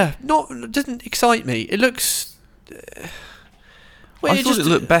 Yeah, it doesn't excite me. It looks... I thought it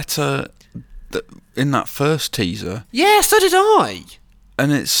looked better in that first teaser. Yeah, so did I.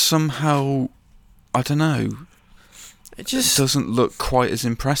 And it's somehow, I don't know, it doesn't look quite as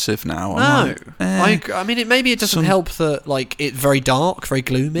impressive now. No. I mean, maybe it doesn't help that, like, it's very dark, very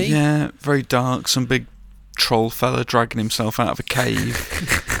gloomy. Yeah, very dark, some big troll fella dragging himself out of a cave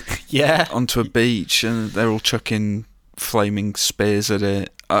onto a beach, and they're all chucking flaming spears at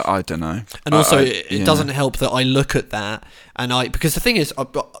it. I don't know. And also, it doesn't help that I look at that, and because the thing is,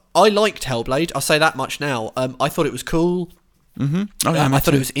 I liked Hellblade. I'll say that much now. I thought it was cool. Mm-hmm. Oh, yeah, I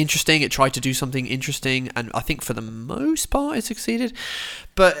thought it was interesting. It tried to do something interesting, and I think for the most part it succeeded.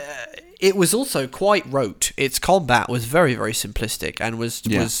 But it was also quite rote. Its combat was very, very simplistic and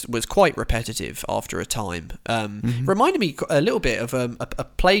was quite repetitive after a time. Reminded me a little bit of a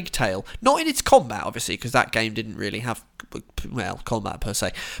Plague Tale, not in its combat, obviously, because that game didn't really have combat per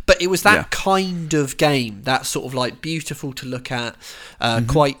se, but it was that kind of game, that sort of like beautiful to look at,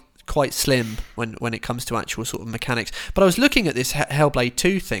 quite slim when it comes to actual sort of mechanics. But I was looking at this Hellblade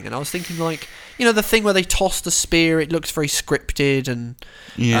 2 thing, and I was thinking, like, the thing where they toss the spear, it looks very scripted, and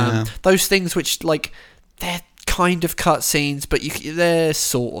those things which, like, they're kind of cutscenes, but they're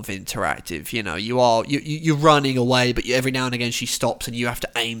sort of interactive. You're running away, but every now and again she stops, and you have to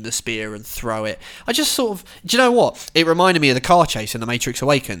aim the spear and throw it. I just sort of, do you know what? It reminded me of the car chase in The Matrix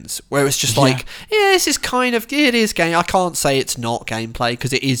Awakens, where it's just like, this is kind of, it is game. I can't say it's not gameplay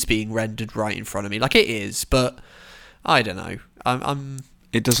because it is being rendered right in front of me, like it is. But I don't know.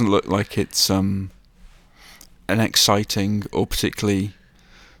 It doesn't look like it's an exciting or potentially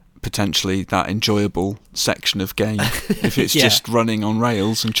that enjoyable section of game if it's just running on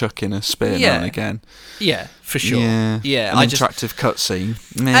rails and chucking a spear now and again. Yeah, for sure. Yeah, an interactive cutscene.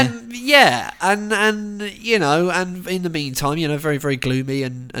 And in the meantime, very, very gloomy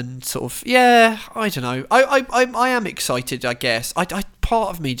and sort of I don't know. I am excited, I guess. Part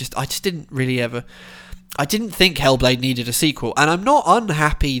of me I just didn't really ever. I didn't think Hellblade needed a sequel, and I'm not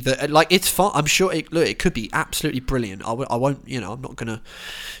unhappy that, like, it's fun. I'm sure it could be absolutely brilliant. I won't, I'm not gonna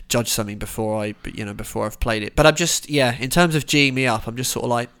judge something before I've played it. But I'm just, in terms of G'ing me up, I'm just sort of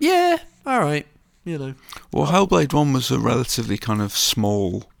like, all right, Well, Hellblade 1 was a relatively kind of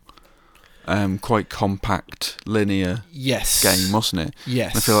small, quite compact, linear game, wasn't it? Yes.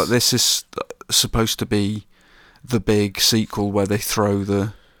 And I feel like this is supposed to be the big sequel where they throw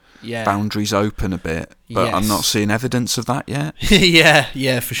the boundaries open a bit, but I'm not seeing evidence of that yet.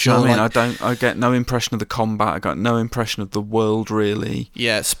 For sure. You know what I mean? I get no impression of the combat. I got no impression of the world, really.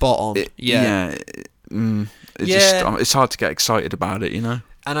 Yeah, spot on. It's hard to get excited about it, And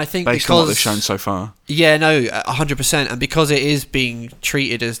I think based on what they've shown so far. 100%. And because it is being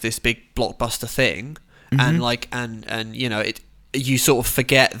treated as this big blockbuster thing, and you sort of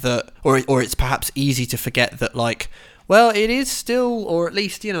forget that, or it's perhaps easy to forget that, like, well, it is still, or at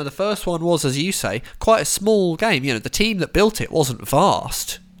least, the first one was, as you say, quite a small game. The team that built it wasn't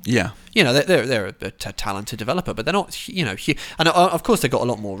vast. Yeah. They're a talented developer, but they're not, huge. And of course they've got a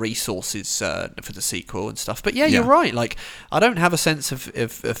lot more resources for the sequel and stuff. But you're right. Like, I don't have a sense of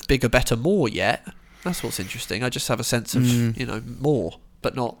bigger, better, more yet. That's what's interesting. I just have a sense of, more,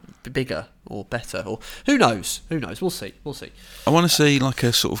 but not bigger or better, or who knows? We'll see. I want to see like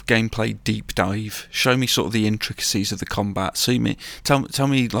a sort of gameplay deep dive. Show me sort of the intricacies of the combat. Tell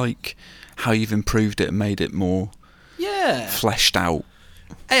me like how you've improved it and made it more fleshed out.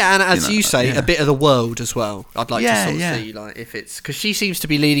 Yeah, and as you say, a bit of the world as well. I'd like to sort of see, like, if it's, because she seems to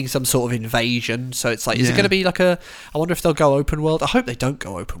be leading some sort of invasion. So it's like, is it going to be like I wonder if they'll go open world. I hope they don't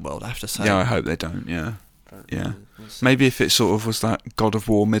go open world, I have to say. Yeah, I hope they don't. Yeah. Maybe if it sort of was that God of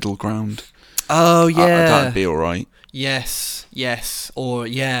War middle ground. Oh yeah, that'd be all right. Yes, or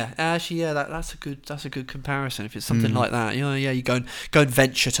actually, that's a good comparison. If it's something like that, you go and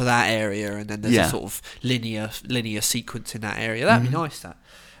venture to that area, and then there's a sort of linear sequence in that area. That'd be nice.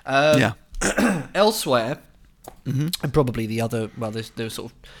 Elsewhere, and probably the other. Well, there's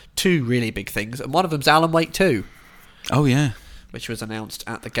sort of two really big things, and one of them's Alan Wake 2. Oh yeah. Which was announced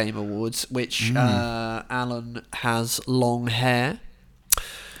at the Game Awards, which Alan has long hair.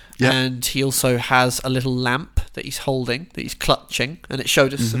 Yep. And he also has a little lamp that he's holding, that he's clutching. And it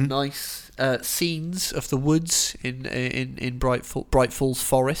showed us some nice scenes of the woods in Bright Falls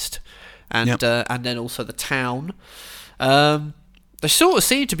Forest. And then also the town. They sort of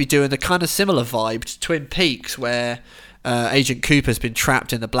seem to be doing the kind of similar vibe to Twin Peaks, where Agent Cooper's been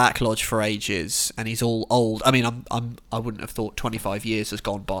trapped in the Black Lodge for ages, and he's all old. I mean, I wouldn't have thought 25 years has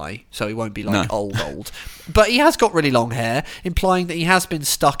gone by, so he won't be like old. But he has got really long hair, implying that he has been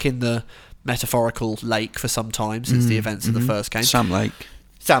stuck in the metaphorical lake for some time since the events of the first game. Sam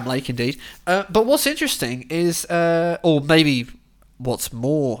Lake, indeed. But what's interesting is, or maybe what's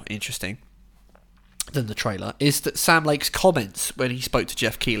more interesting than the trailer, is that Sam Lake's comments when he spoke to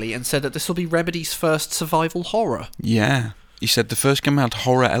Jeff Keighley and said that this will be Remedy's first survival horror. Yeah. you said the first game had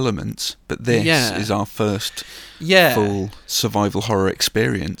horror elements, but this is our first full survival horror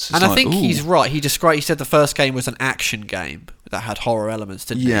experience. And I think he's right. He said the first game was an action game that had horror elements,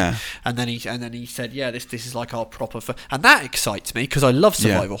 didn't he? And then he said, this is like our proper... And that excites me, because I love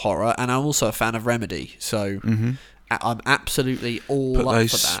survival horror, and I'm also a fan of Remedy, so... I'm absolutely all up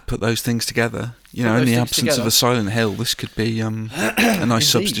for that. Put those things together. In the absence of a Silent Hill, this could be a nice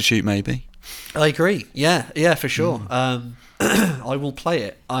substitute, maybe. I agree. Yeah, for sure. I will play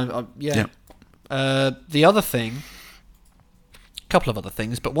it. The other thing, a couple of other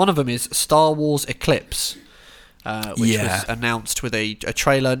things, but one of them is Star Wars Eclipse, which was announced with a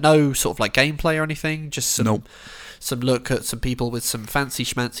trailer. No sort of like gameplay or anything, just some look at some people with some fancy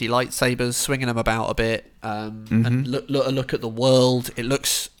schmancy lightsabers, swinging them about a bit, and look at the world. It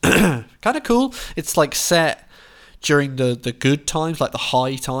looks kind of cool. It's like set during the good times, like the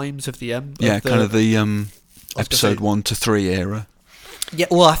high times of the kind of the episode 1 to 3 era. Yeah,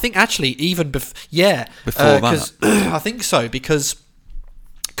 well, I think actually even before that, I think so, because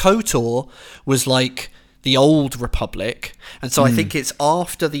KOTOR was like the Old Republic, and so I think it's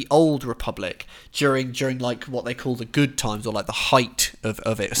after the Old Republic, during like what they call the good times, or like the height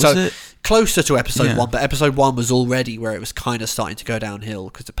of it. Closer to episode 1, but episode 1 was already where it was kind of starting to go downhill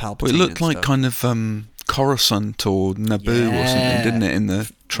because of Palpatine. Well, it looked like kind of Coruscant or Naboo or something, didn't it, in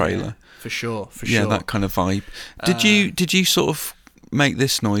the trailer? Yeah, for sure. Yeah, that kind of vibe. Did you sort of make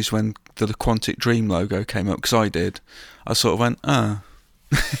this noise when the Quantic Dream logo came up? Because I did. I sort of went,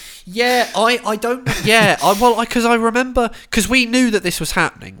 Yeah, I don't. Yeah, because I remember, because we knew that this was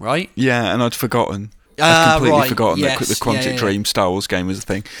happening, right? Yeah, and I'd forgotten. I'd completely forgotten that the Quantic Dream Star Wars game was a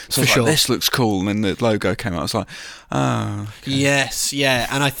thing. So I was like, this looks cool, and then the logo came out. I was like, okay. Yes, yeah,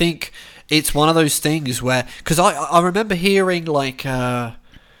 and I think it's one of those things where, because I remember hearing like.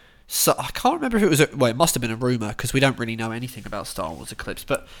 So I can't remember if it was it must have been a rumour, because we don't really know anything about Star Wars Eclipse,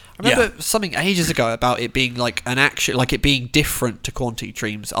 but I remember something ages ago about it being like an action, like it being different to Quantic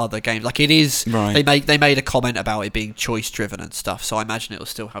Dream's other games. Like it is, right. They made a comment about it being choice driven and stuff, so I imagine it will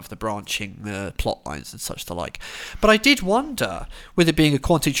still have the branching plot lines and such the like. But I did wonder, with it being a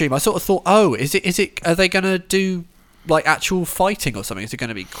Quantic Dream, I sort of thought, is it are they going to do like actual fighting or something? Is it going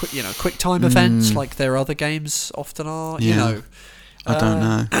to be quick time events like their other games often are? I don't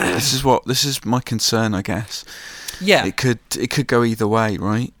know. This is my concern, I guess. Yeah, it could go either way,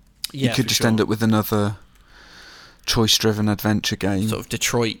 right? Yeah, you could just end up with another choice-driven adventure game, sort of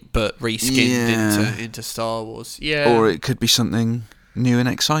Detroit, but reskinned into Star Wars. Yeah, or it could be something new and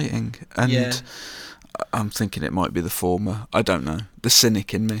exciting. And I'm thinking it might be the former. I don't know. The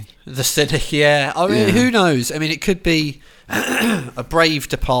cynic in me. The cynic, yeah. I mean, who knows? I mean, it could be a brave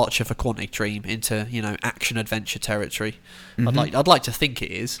departure for Quantic Dream into action adventure territory. I'd like to think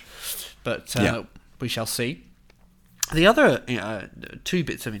it is, but we shall see. The other two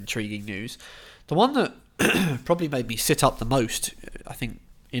bits of intriguing news, the one that probably made me sit up the most, I think,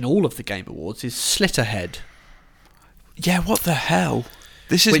 in all of the Game Awards, is Slitterhead. Yeah, what the hell?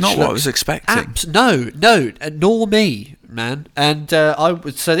 This is not what I was expecting. No, nor me, man. And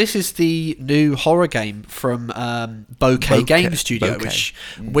so this is the new horror game from Bokeh Game Studio, which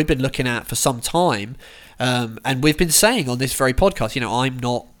we've been looking at for some time. And we've been saying on this very podcast, I'm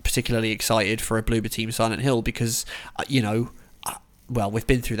not particularly excited for a Bloober Team Silent Hill because, we've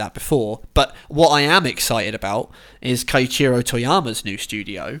been through that before. But what I am excited about is Koichiro Toyama's new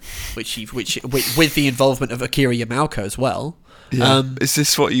studio, which with the involvement of Akira Yamaoka as well. Yeah. Is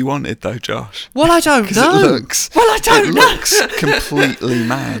this what you wanted, though, Josh? Well, I don't know. It looks completely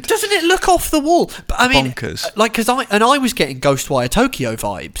mad. Doesn't it look off the wall? But I mean, bonkers. Because I was getting Ghostwire Tokyo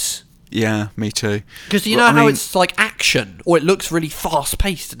vibes. Yeah, me too. Because how it's like action, or it looks really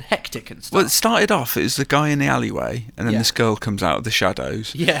fast-paced and hectic and stuff. Well, it started off, it was the guy in the alleyway, and then this girl comes out of the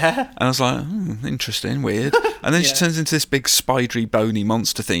shadows. Yeah. And I was like, interesting, weird. And then she turns into this big spidery, bony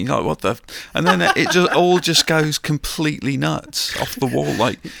monster thing. You're like, what the... And then it just goes completely nuts off the wall.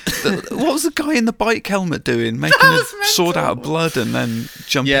 Like, what was the guy in the bike helmet doing? Making a sword out of blood and then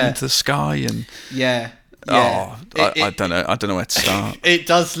jumping into the sky and... Yeah. I don't know. I don't know where to start. It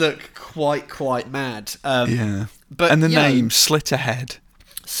does look quite mad. But and the name Slitterhead.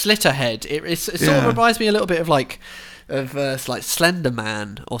 Slitterhead. It sort of reminds me a little bit of like Slender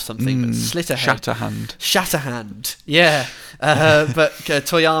Man or something. But Slitterhead. Shatterhand. Yeah. But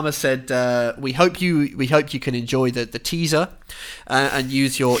Toyama said, "We hope you can enjoy the teaser and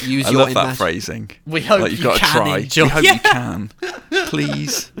use your I love that phrasing. We hope you've got to try. Enjoy. We hope you can.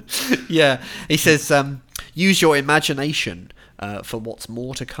 Please." Yeah. He says, "Use your imagination for what's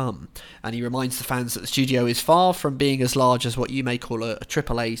more to come. And he reminds the fans that the studio is far from being as large as what you may call a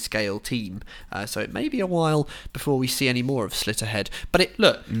AAA scale team. So it may be a while before we see any more of Slitterhead. But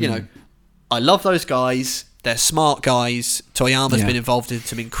you know, I love those guys. They're smart guys. Toyama's been involved in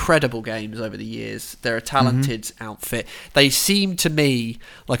some incredible games over the years. They're a talented outfit. They seem to me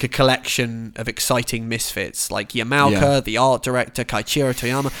like a collection of exciting misfits, like Yamaoka, the art director, Keiichiro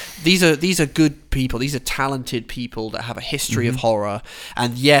Toyama. These are good people. These are talented people that have a history of horror.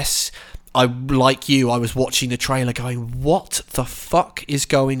 And yes, I was watching the trailer going, what the fuck is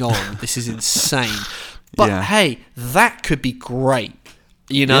going on? This is insane. But hey, that could be great.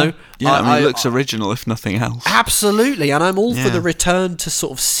 You know, I mean, it looks original if nothing else. Absolutely, and I'm all for the return to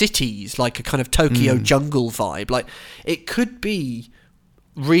sort of cities, like a kind of Tokyo jungle vibe. Like, it could be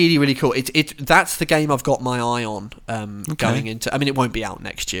really, really cool. That's the game I've got my eye on going into. I mean, it won't be out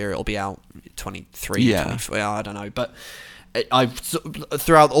next year. It'll be out 23, 24. I don't know, but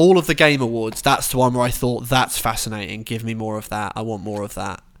throughout all of the Game Awards, that's the one where I thought that's fascinating. Give me more of that. I want more of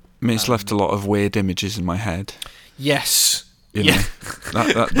that. I mean, it's left a lot of weird images in my head. Yes. You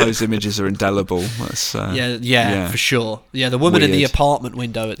know, those images are indelible. That's, for sure. Yeah, the woman in the apartment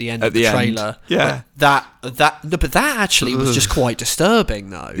window at the end of the trailer. Yeah, but that actually was just quite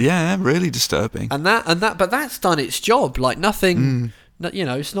disturbing, though. Yeah, really disturbing. But that's done its job. Like nothing. You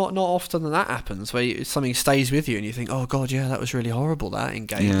know, it's not often that happens where something stays with you and you think, oh god, yeah, that was really horrible. That in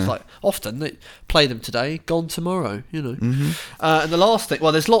games, like often they play them today, gone tomorrow. You know, and the last thing,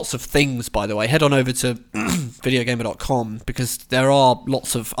 well, there's lots of things, by the way. Head on over to videogamer.com because there are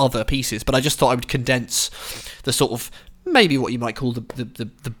lots of other pieces. But I just thought I would condense the sort of maybe what you might call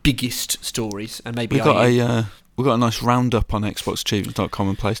the biggest stories, and maybe we've got a nice roundup on XboxAchievements.com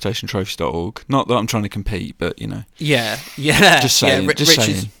and PlayStationTrophies.org. Not that I'm trying to compete, but you know. Yeah. Just saying. Rich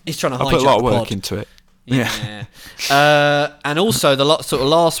saying. He's trying to hijack I put a lot of work pod. into it. Yeah. And also the sort of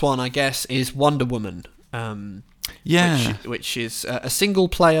last one, I guess, is Wonder Woman. Which is a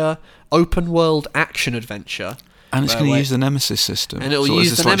single-player open-world action adventure. And it's going to use the Nemesis system. And it'll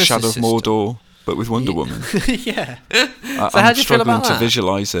use the Nemesis Shadow system. of Mordor, but with Wonder Woman. Yeah. So how do you feel about that? I'm struggling to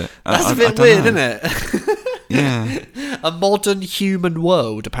visualise it. That's a bit weird, isn't it? Yeah. A modern human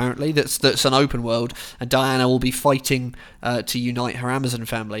world, apparently, that's an open world, and Diana will be fighting to unite her Amazon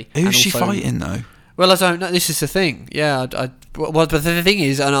family. Who's she fighting, though? Well, I don't know. This is the thing. Yeah, but the thing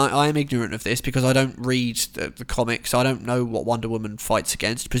is, and I am ignorant of this because I don't read the comics. I don't know what Wonder Woman fights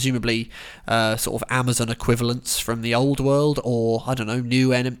against. Presumably, sort of Amazon equivalents from the old world, or I don't know,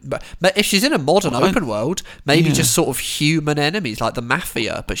 new enemy. But if she's in a modern open world, maybe just sort of human enemies like the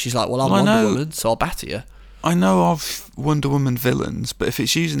Mafia. But she's like, well, I'm Wonder Woman, so I'll batter you. I know of Wonder Woman villains, but if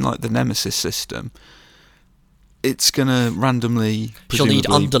it's using like the Nemesis system, it's gonna randomly. She'll need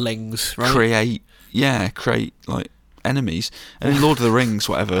underlings, right? Create like enemies. And in Lord of the Rings,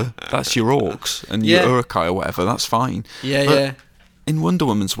 whatever, that's your orcs and your Uruk-hai or whatever. That's fine. Yeah. In Wonder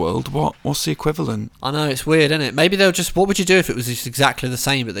Woman's world, what's the equivalent? I know, it's weird, isn't it? Maybe they'll just... What would you do if it was just exactly the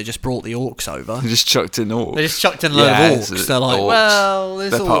same, but they just brought the orcs over? They just chucked in orcs. They just chucked in a load of orcs. They're like, orcs. Well,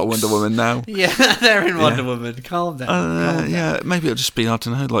 there's They're orcs. part of Wonder Woman now. Yeah, they're in Wonder Woman. Calm down. Yeah, maybe it'll just be, I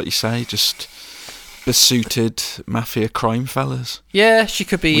don't know, like you say, just besuited mafia crime fellas. Yeah, she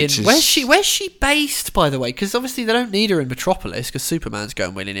could be in... Where's she based, by the way? Because obviously they don't need her in Metropolis, because Superman's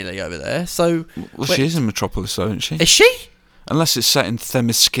going willy-nilly over there, so... Well, she is in Metropolis, though, isn't she? Is she? Unless it's set in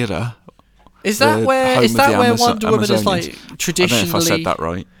Themyscira. Is that where Wonder Woman is like traditionally? I don't know if I said that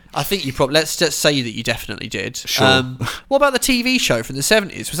right. I think you probably. Let's just say that you definitely did. Sure. What about the TV show from the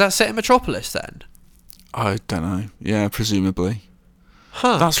 70s? Was that set in Metropolis then? I don't know. Yeah, presumably.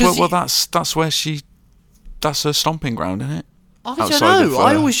 Huh? That's where she. That's her stomping ground, isn't it? I don't know.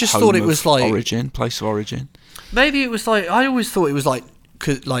 I always just thought it was like place of origin. Maybe it was like I always thought it was like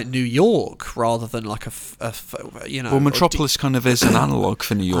New York rather than like you know. Well, Metropolis kind of is an analogue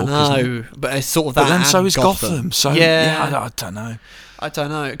for New York. I know, isn't it? But it's sort of that. But then so is Gotham. So I don't know. I don't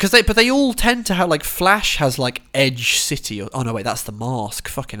know, because they all tend to have like Flash has like Edge City. Oh no, wait, that's the Mask.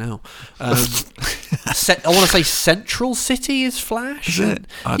 Fucking hell. I want to say Central City is Flash. Is it?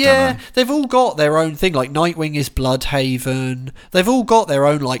 I don't know. They've all got their own thing. Like Nightwing is Bloodhaven. They've all got their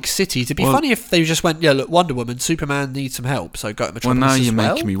own like cities. It'd be funny if they just went, yeah, look, Wonder Woman, Superman needs some help, so go to Metropolis. Well, now you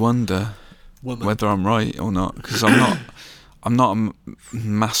make me wonder whether I'm right or not, because I'm not a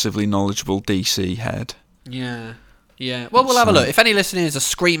massively knowledgeable DC head. Yeah. Yeah, well, we'll have a look. If any listeners are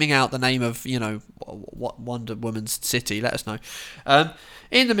screaming out the name of, you know, what Wonder Woman's city, let us know.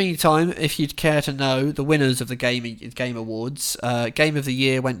 In the meantime, if you'd care to know, the winners of the Game Awards, Game of the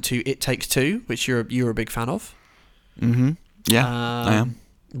Year went to It Takes Two, which you're a big fan of. Mm-hmm. Yeah, I am.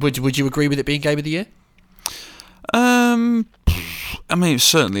 Would you agree with it being Game of the Year? I mean, it's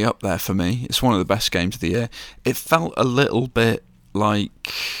certainly up there for me. It's one of the best games of the year. It felt a little bit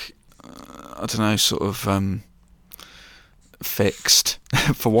like, I don't know, sort of fixed,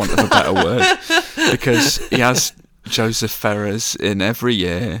 for want of a better word, because he has Joseph Ferrers in every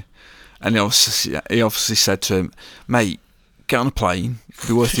year, and he obviously said to him, mate, get on a plane,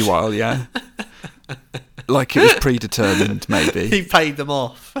 be worth your while, yeah? Like it was predetermined, maybe. He paid them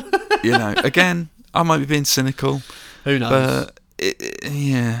off. Again, I might be being cynical. Who knows? But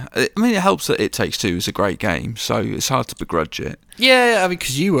I mean, it helps that It Takes Two is a great game, so it's hard to begrudge it. Yeah, I mean,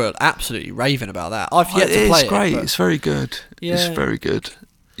 because you were absolutely raving about that. I've yet to play it. It's great. It's very good. Yeah. It's very good.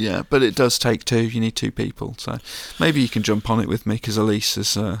 Yeah, but it does take two. You need two people, so maybe you can jump on it with me, because Elise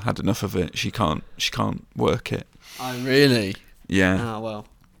has had enough of it. She can't work it. Oh, really? Yeah. Oh, well.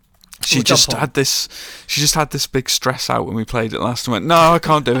 She just had this big stress out when we played it last and went, no, I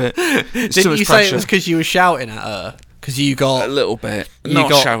can't do it. It's too much pressure. Didn't you say it was because you were shouting at her? Because you got... A little bit.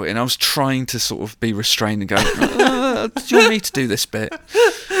 Not shouting. I was trying to sort of be restrained and go, do you want me to do this bit?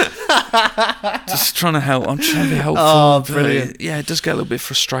 Just trying to help. I'm trying to be helpful. Oh, brilliant. Yeah, it does get a little bit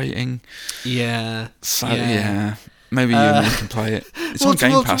frustrating. Yeah. So, yeah. Maybe you and me can play it. It's on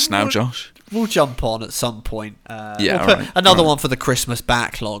Game Pass now, Josh. We'll jump on at some point. We'll put another one for the Christmas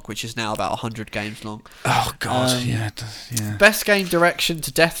backlog, which is now about 100 games long. Oh, God, yeah. Best game direction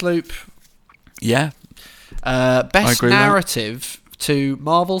to Deathloop. Yeah. Best narrative to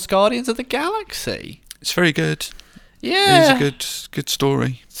Marvel's Guardians of the Galaxy. It's very good. Yeah. It's a good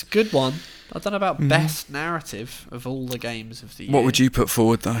story. It's a good one. I don't know about best narrative of all the games of the year. What would you put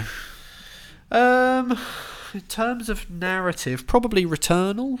forward, though? In terms of narrative, probably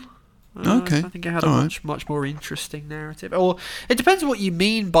Returnal. Okay. I think it had a much more interesting narrative. Or it depends on what you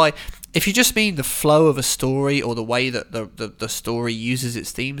mean by... If you just mean the flow of a story or the way that the story uses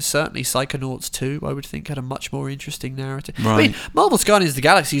its themes, certainly Psychonauts 2, I would think, had a much more interesting narrative. Right. I mean, Marvel's Guardians of the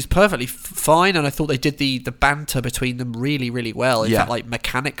Galaxy is perfectly fine, and I thought they did the banter between them really, really well. In fact, like,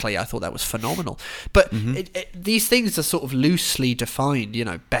 mechanically, I thought that was phenomenal. But these things are sort of loosely defined,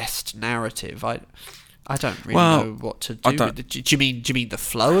 best narrative. I don't really know what to do with it. Do you mean the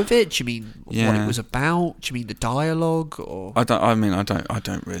flow of it? Do you mean what it was about? Do you mean the dialogue? Or I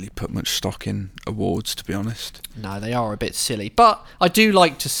don't really put much stock in awards, to be honest. No, they are a bit silly, but I do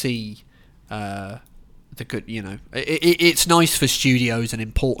like to see the good. It's nice for studios and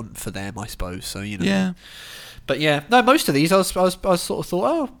important for them, I suppose. So Yeah. But yeah, no, most of these I sort of thought,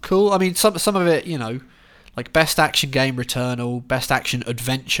 oh, cool. I mean, some of it, like best action game Returnal, best action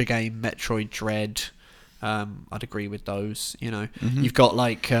adventure game Metroid Dread. I'd agree with those. You've got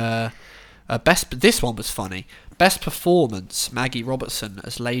like best. This one was funny. Best performance: Maggie Robertson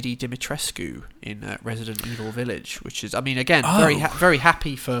as Lady Dimitrescu in Resident Evil Village, which is, I mean, again, very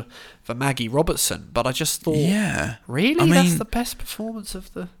happy for Maggie Robertson. But I just thought, really, that's the best performance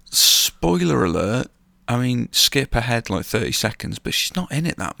of the. Spoiler alert! I mean, skip ahead like 30 seconds, but she's not in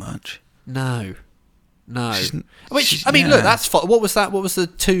it that much. No. Which, I mean, look, that's fine. What was that? What was the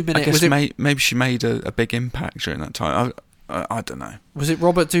 2 minute? I guess maybe she made a big impact during that time. I don't know. Was it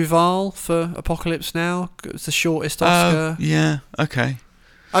Robert Duvall for Apocalypse Now? It was the shortest Oscar. Yeah. Okay.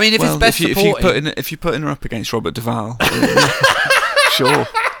 I mean, if you putting her up against Robert Duvall, sure.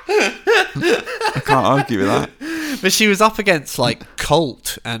 I can't argue with that. But she was up against like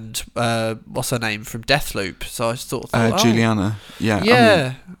Colt and what's her name from Deathloop, so I sort of thought, Juliana,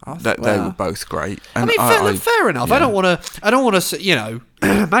 yeah, they were both great. And I mean, fair enough. Yeah. I don't want to.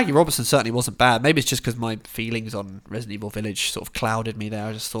 Maggie Robertson certainly wasn't bad. Maybe it's just because my feelings on Resident Evil Village sort of clouded me there.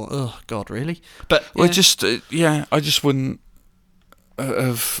 I just thought, oh God, really? But I just wouldn't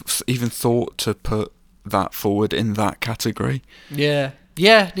have even thought to put that forward in that category. Yeah.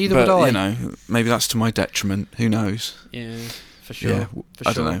 Yeah, neither would I. Maybe that's to my detriment. Who knows? Yeah, for sure. Yeah,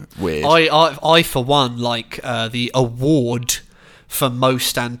 I don't know. Weird. I for one, like the award for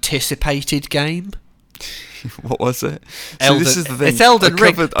most anticipated game. What was it? This is the thing. It's Elden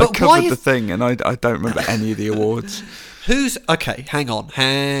Ring. I covered the thing, and I don't remember any of the awards. Okay, hang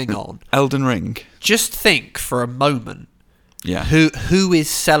on. Elden Ring. Just think for a moment. Yeah. Who is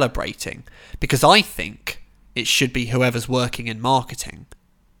celebrating? Because I think it should be whoever's working in marketing.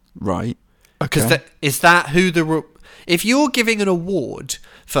 Right. Because is that who if you're giving an award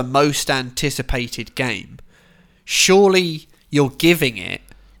for most anticipated game, surely you're giving it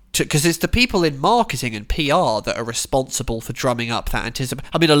to, because it's the people in marketing and PR that are responsible for drumming up that anticipation.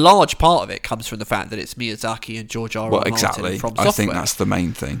 I mean, a large part of it comes from the fact that it's Miyazaki and George R. R. Martin exactly. from Software. I think that's the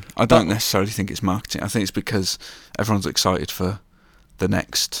main thing. I don't necessarily think it's marketing. I think it's because everyone's excited for the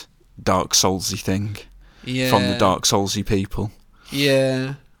next Dark Soulsy thing. Yeah. From the Dark Soulsy people.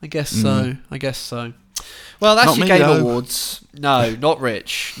 Yeah, I guess so. Well, that's Not your me, Game though. Awards. No, not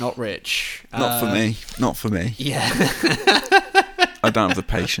Rich. Not Rich. Not for me. Not for me. Yeah. I don't have the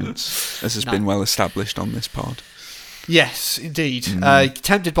patience, as has been well established on this pod. Yes, indeed.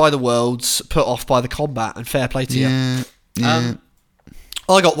 Tempted by the worlds, put off by the combat, and fair play to you. Yeah.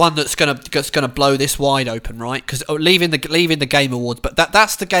 I got one that's gonna blow this wide open, right? Because leaving the Game Awards, but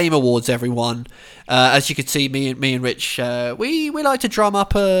that's the Game Awards, everyone. As you can see, me and Rich, we like to drum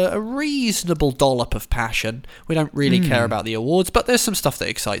up a reasonable dollop of passion. We don't really care about the awards, but there's some stuff that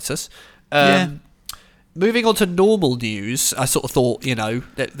excites us. Moving on to normal news, I sort of thought,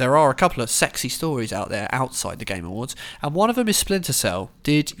 that there are a couple of sexy stories out there outside the Game Awards, and one of them is Splinter Cell.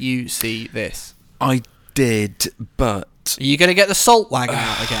 Did you see this? I did, but... Are you going to get the salt wagon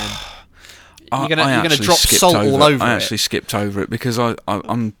out again? You're going to drop salt all over it? I actually skipped over it because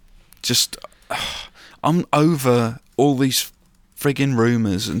I'm over all these frigging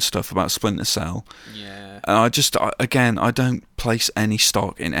rumours and stuff about Splinter Cell. Yeah. And I don't place any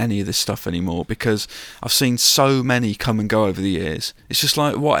stock in any of this stuff anymore because I've seen so many come and go over the years. It's just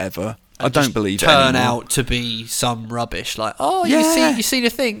like, whatever. I don't believe it turn anymore. out to be some rubbish. Like, you see the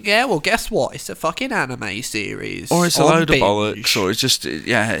thing? Yeah, well, guess what? It's a fucking anime series. Or it's a load of bollocks, or it's just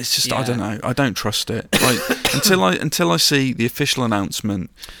I don't know. I don't trust it. Like until I see the official announcement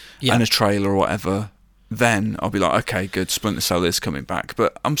and a trailer or whatever, then I'll be like, okay, good, Splinter Cell is coming back.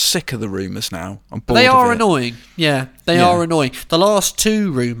 But I'm sick of the rumours now. I'm bored. They are of it. annoying. Yeah, they are annoying. The last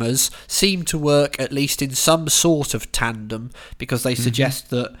two rumours seem to work at least in some sort of tandem because they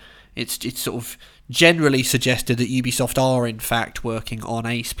suggest that it's sort of generally suggested that Ubisoft are in fact working on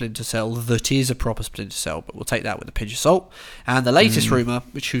a Splinter Cell that is a proper Splinter Cell, but we'll take that with a pinch of salt. And the latest rumour,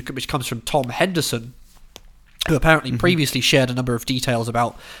 which comes from Tom Henderson, who apparently previously shared a number of details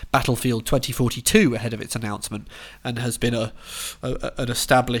about Battlefield 2042 ahead of its announcement, and has been an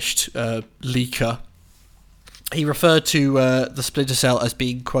established leaker. He referred to the Splinter Cell as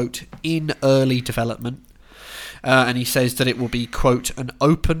being, quote, in early development. And he says that it will be, quote, an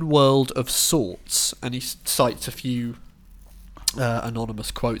open world of sorts. And he cites a few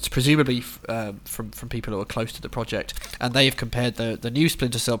anonymous quotes, presumably from people who are close to the project. And they have compared the new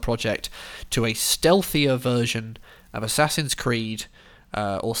Splinter Cell project to a stealthier version of Assassin's Creed,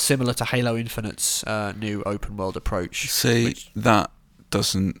 or similar to Halo Infinite's new open world approach. See, that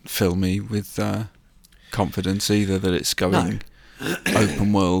doesn't fill me with confidence either that it's going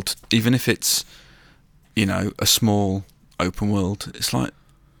open world. Even if it's, a small open world, it's like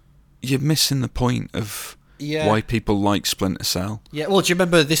you're missing the point of why people like Splinter Cell. Yeah, well, do you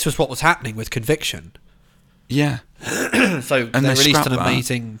remember this was what was happening with Conviction? Yeah. So they released an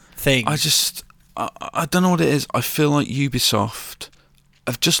amazing thing. I don't know what it is. I feel like Ubisoft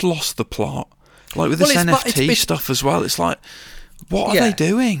have just lost the plot. Like with this NFT stuff as well, it's like, what are they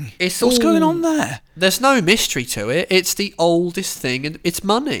doing? What's going on there? There's no mystery to it. It's the oldest thing, and it's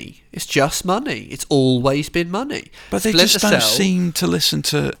money. It's just money. It's always been money. But they just don't seem to listen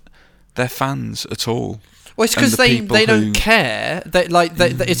to their fans at all. Well, it's because they don't care.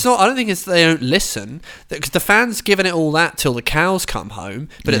 It's not. I don't think it's they don't listen. Because the fans giving it all that till the cows come home.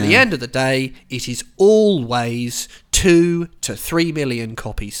 But at the end of the day, it is always 2 to 3 million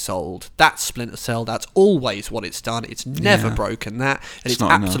copies sold. That's Splinter Cell. That's always what it's done. It's never broken that. And its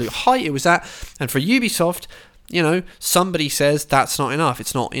absolute height it was at. And for Ubisoft, somebody says that's not enough.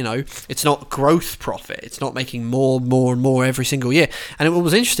 It's not, it's not growth profit. It's not making more and more every single year. And what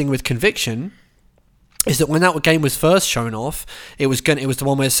was interesting with Conviction is that when that game was first shown off, it was the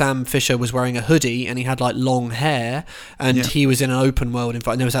one where Sam Fisher was wearing a hoodie and he had like long hair, and he was in an open world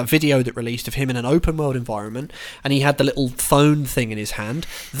environment. There was that video that released of him in an open world environment, and he had the little phone thing in his hand.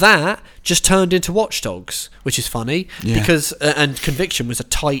 That just turned into Watch Dogs, which is funny because and Conviction was a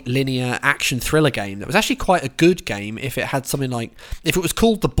tight linear action thriller game that was actually quite a good game. If it had something like, if it was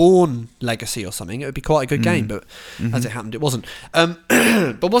called The Bourne Legacy or something, it would be quite a good game. But as it happened, it wasn't.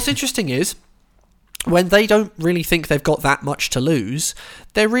 But what's interesting is, when they don't really think they've got that much to lose,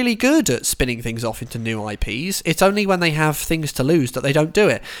 they're really good at spinning things off into new IPs. It's only when they have things to lose that they don't do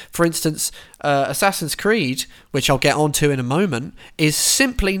it. For instance, Assassin's Creed, which I'll get onto in a moment, is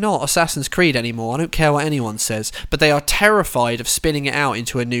simply not Assassin's Creed anymore. I don't care what anyone says, but they are terrified of spinning it out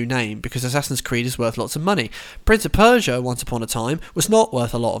into a new name because Assassin's Creed is worth lots of money. Prince of Persia, once upon a time, was not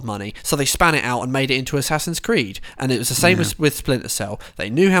worth a lot of money, so they span it out and made it into Assassin's Creed. And it was the same with Splinter Cell. They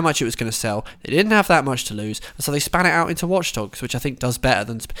knew how much it was going to sell. They didn't have that much to lose, and so they span it out into Watch Dogs, which I think does better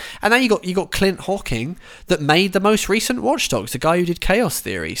than. And then you got Clint Hocking that made the most recent Watch Dogs, the guy who did Chaos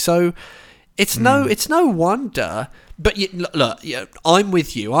Theory. So it's no wonder But look, I'm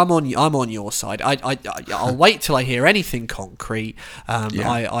with you. I'm on your side. I'll wait till I hear anything concrete.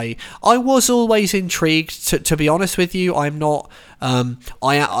 I was always intrigued. To be honest with you, I'm not. I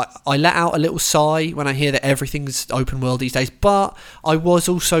let out a little sigh when I hear that everything's open world these days. But I was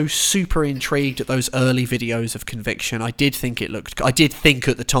also super intrigued at those early videos of Conviction. I did think at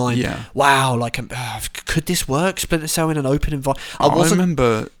the time, wow, like could this work? Splinter Cell in an open environment. I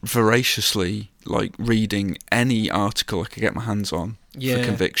remember voraciously reading any article I could get my hands on for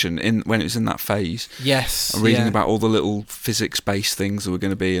Conviction when it was in that phase. Yes, and reading about all the little physics-based things that were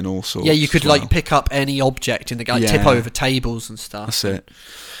going to be and all sorts. Yeah, you could pick up any object in the game, tip over tables and stuff. That's it.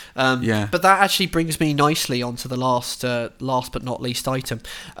 But that actually brings me nicely onto the last but not least item.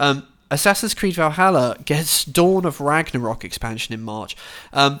 Assassin's Creed Valhalla gets Dawn of Ragnarok expansion in March.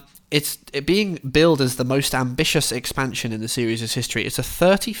 It's being billed as the most ambitious expansion in the series' history. It's a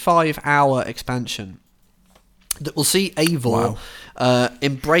 35-hour expansion that will see Eivor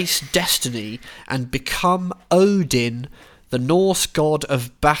embrace destiny and become Odin, the Norse god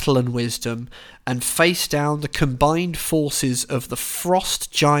of battle and wisdom, and face down the combined forces of the frost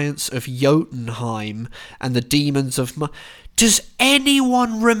giants of Jotunheim and the demons of... Does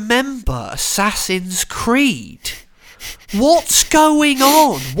anyone remember Assassin's Creed? What's going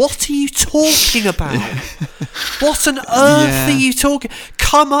on? What are you talking about? What on earth are you talking?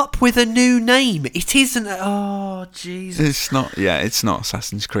 Come up with a new name. It isn't. Oh, Jesus. It's not. Yeah, it's not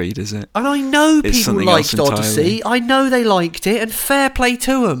Assassin's Creed, is it? And I know people liked Odyssey. I know they liked it, and fair play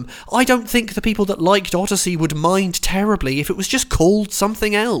to them. I don't think the people that liked Odyssey would mind terribly if it was just called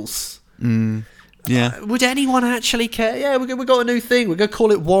something else. Yeah. Would anyone actually care? Yeah, we got a new thing. We're going to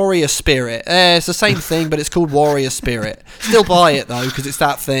call it Warrior Spirit. It's the same thing, but it's called Warrior Spirit. Still buy it, though, because it's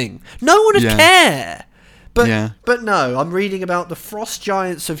that thing. No one would care. But no, I'm reading about the Frost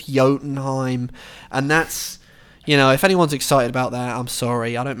Giants of Jotunheim, and that's, if anyone's excited about that, I'm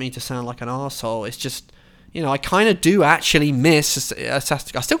sorry. I don't mean to sound like an arsehole. It's just, I kind of do actually miss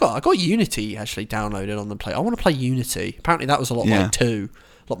Assassin's. I got Unity actually downloaded on the Play. I want to play Unity. Apparently that was a lot like 2.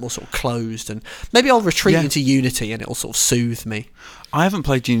 A lot more sort of closed, and maybe I'll retreat into Unity and it'll sort of soothe me. I haven't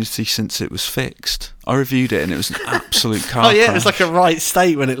played Unity since it was fixed. I reviewed it and it was an absolute car crash. It was like a right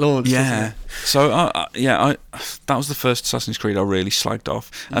state when it launched. Yeah, so that was the first Assassin's Creed I really slagged off.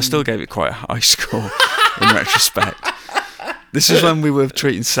 I still gave it quite a high score in retrospect. This is when we were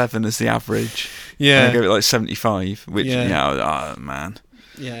treating 7 as the average. Yeah, and I gave it 75, which man.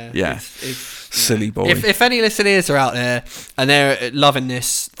 Yeah. Silly boy. If any listeners are out there and they're loving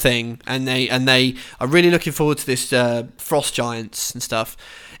this thing and they are really looking forward to this Frost Giants and stuff,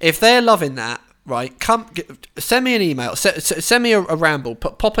 if they're loving that, right, send me an email, send me a ramble,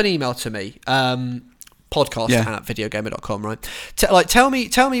 pop an email to me, podcast@videogamer.com, right? Tell me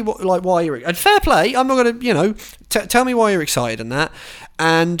what, why you're, and fair play, I'm not gonna, tell me why you're excited and that,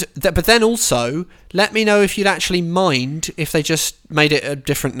 but then also let me know if you'd actually mind if they just made it a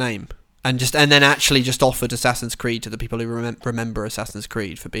different name. And then actually just offered Assassin's Creed to the people who remember Assassin's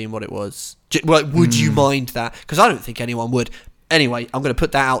Creed for being what it was. Would you mind that? Because I don't think anyone would. Anyway, I'm going to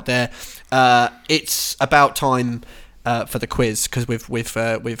put that out there. It's about time for the quiz because we're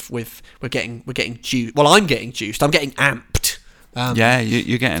getting juiced. Well, I'm getting juiced. I'm getting amped.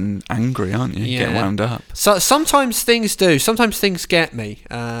 You're getting angry, aren't you? You're getting wound up. So sometimes things do. Sometimes things get me.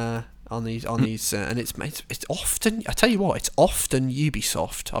 On these, and it's often. I tell you what, it's often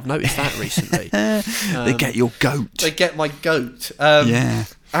Ubisoft. I've noticed that recently. They get your goat. They get my goat. I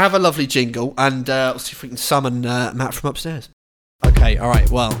have a lovely jingle, and let's see if we can summon Matt from upstairs. Okay, all right.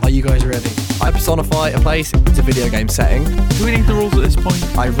 Well, are you guys ready? I personify a place. It's a video game setting. Do we need the rules at this point?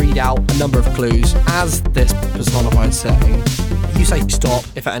 I read out a number of clues as this personified setting. You say stop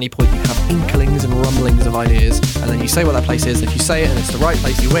if at any point you have inklings and rumblings of ideas, and then you say what that place is. If you say it and it's the right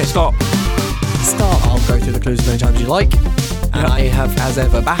place, you win. Stop. I'll go through the clues as many times as you like, and I have, as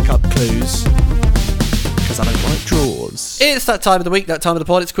ever, backup clues because I don't like draws. It's that time of the week, that time of the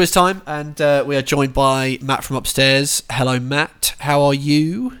pod. It's quiz time, and we are joined by Matt from upstairs. Hello, Matt. How are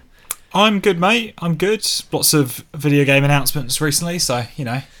you? I'm good, mate. I'm good. Lots of video game announcements recently, so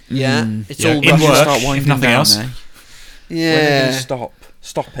Yeah, it's all in work. Start winding if nothing down, else. Yeah. When are they gonna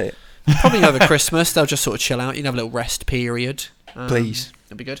stop it. Probably over Christmas. They'll just sort of chill out. You can have a little rest period. Please.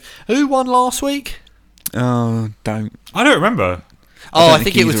 That'd be good. Who won last week? Oh, don't. I don't remember. I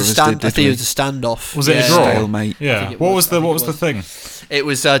think it was a standoff. Was it a draw? Stalemate. Yeah. What was the thing? It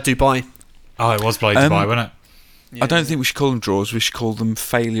was Dubai. Oh, it was Blade Dubai, wasn't it? Yeah. I don't think we should call them draws. We should call them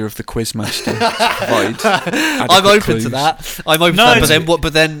failure of the quizmaster. I'm open to that.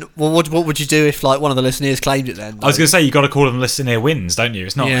 But then, what would you do if what of the listeners claimed it then? I was going to say you got to call them listener wins, don't you?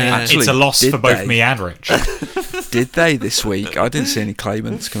 It's not. It's a loss for both me and Rich. Did they this week? I didn't see any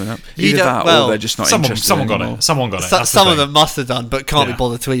claimants coming up. You Either don't- that well, or they're just not Someone interested got anymore. it. Someone got it. That's the Some of thing. them must have done, but can't be Yeah.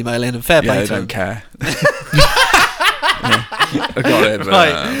 bothered to email in. And fair Yeah, play they to don't them. care. I got it, but,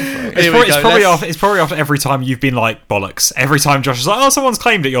 Right. Here we It's go, probably let's- after. It's probably after every time you've been like bollocks. Every time Josh is like, "Oh, someone's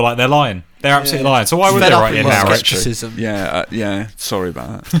claimed it," you're like, "They're lying. They're absolutely lying." So why would Fed they up write with in my now, Rich? skepticism. yeah. Sorry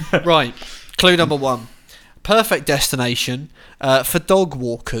about that. Right. Clue number 1. Perfect destination for dog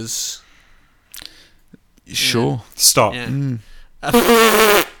walkers. Sure. Stop. Yeah.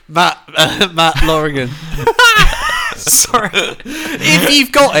 Matt Lorigan. Sorry. If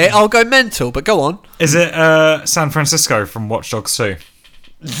you've got it, I'll go mental, but go on. Is it San Francisco from Watch Dogs 2?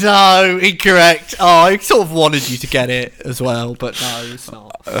 No, incorrect. Oh, I sort of wanted you to get it as well, but no, it's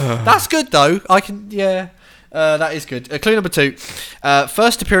not. That's good though. That is good. Clue number 2.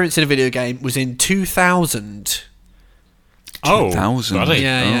 First appearance in a video game was in 2000. Oh, 2000. bloody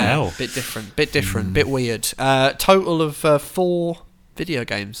Yeah. hell. Bit different, bit weird. Total of 4 video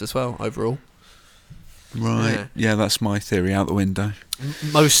games as well overall. Right. Yeah, that's my theory out the window.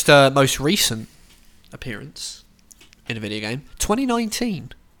 Most recent appearance in a video game,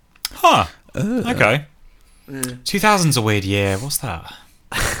 2019. Huh. Okay. 2000's a weird year. What's that?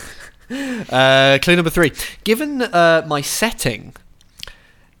 Clue number 3. Given my setting,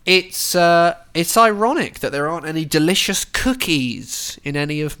 it's ironic that there aren't any delicious cookies in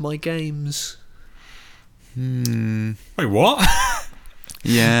any of my games. Wait, what?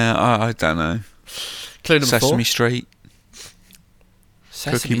 Yeah, I don't know. Clue number 4. Sesame Street.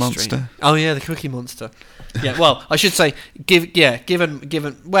 Sesame Cookie Street. Monster. Oh yeah, the Cookie Monster. Yeah, well, I should say,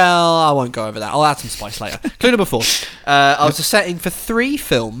 given. Well, I won't go over that. I'll add some spice later. Clue number 4. I was a setting for 3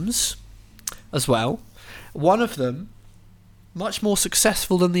 films, as well. One of them much more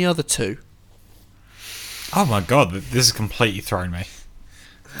successful than the other 2. Oh my god, this has completely thrown me.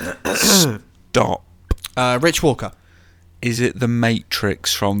 Stop. Rich Walker. Is it The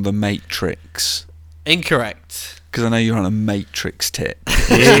Matrix from The Matrix? Incorrect. Because I know you're on a Matrix tip.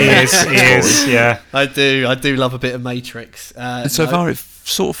 He is, yeah. I do love a bit of Matrix. So far, it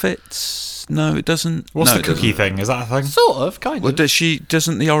sort of fits. No, it doesn't. What's no, the it cookie doesn't. thing? Is that a thing? Sort of, kind Well, of.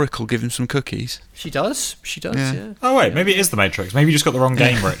 doesn't the Oracle give him some cookies? She does. Yeah. Yeah. Oh wait, maybe it is the Matrix. Maybe you just got the wrong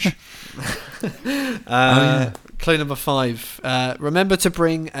game, Rich. Clue number 5. Remember to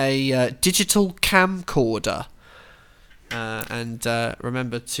bring a digital camcorder. And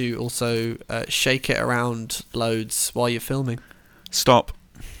remember to also shake it around loads while you're filming. Stop.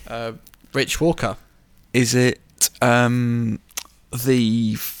 Rich Walker. Is it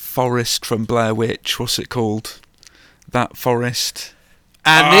the forest from Blair Witch? What's it called? That forest.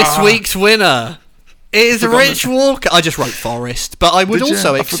 And this week's winner is Forgot Rich Walker. I just wrote Forest, but I would Did you?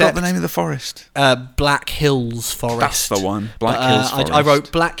 also I accept forgot the name of the forest. Black Hills Forest. That's the one. Black But, Hills Forest. I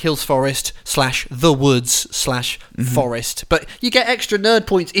wrote Black Hills Forest / The Woods / Forest. But you get extra nerd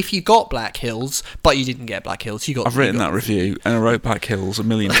points if you got Black Hills, but you didn't get Black Hills. I've written that review and I wrote Black Hills a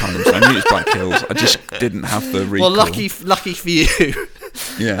million times. I knew it was Black Hills. I just didn't have the recall. Well, lucky for you.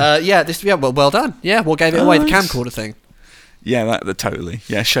 Yeah. Well done. Yeah, what gave it away? The Nice. camcorder thing. Yeah, that totally.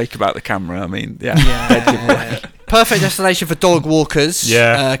 Yeah, shake about the camera. I mean, yeah. Perfect destination for dog walkers.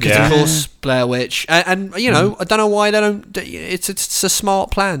 Yeah, because yeah. of course Blair Witch, and you know, I don't know why they don't. It's a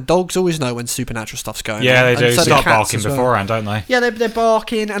smart plan. Dogs always know when supernatural stuff's going on. Yeah, they and do. so do Start cats barking as well. beforehand, don't they? Yeah, they're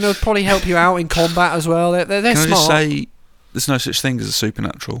barking, and they'll probably help you out in combat as well. They're Can I smart. just say, there's no such thing as a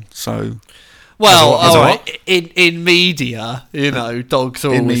supernatural. So Well, As a all what? right. In media, you know, dogs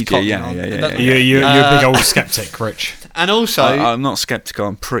are In always media, cocking yeah, on. yeah, yeah, But- yeah. You're a big old skeptic, Rich. And also, I'm not skeptical.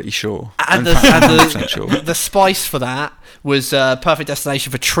 I'm pretty sure. and In fact, I'm 100% sure. the spice for that was perfect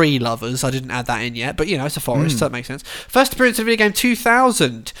destination for tree lovers. I didn't add that in yet, but you know, it's a forest, so that makes sense. First appearance in video game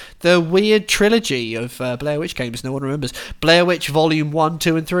 2000, the weird trilogy of Blair Witch games no one remembers. Blair Witch Volume 1,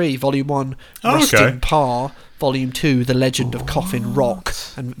 2 and 3. Volume 1, Oh, Rustin okay. Parr. Volume 2, The Legend of Coffin Rock.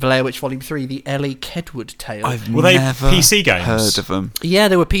 And Blair Witch Volume 3, The Ellie Kedwood Tale. I've Were they never PC games? heard of them. Yeah,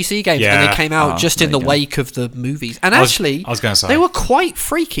 they were PC games, and Yeah. they came out Ah, just there in the you go. wake of the movies. And I was actually, gonna say. they were quite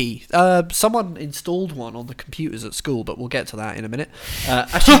freaky. Someone installed one on the computers at school, but we'll get to that in a minute.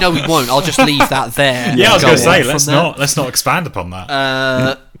 Actually, no, we won't. I'll just leave that there. Yeah, I was Go going to say, on from let's not expand upon that.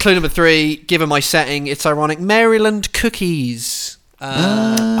 there. Clue number 3. Given my setting, it's ironic. Maryland cookies.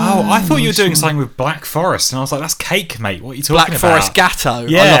 I thought you were doing something with Black Forest, and I was like, that's cake, mate. What are you talking Black about? Forest gatto.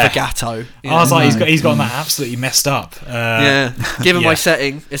 Yeah. I love a gatto. I was like, he's got that absolutely messed up. Yeah, given yeah. my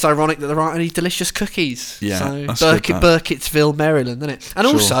setting, it's ironic that there aren't any delicious cookies. Yeah, so that's good, that. Burkittsville, Maryland, isn't it? And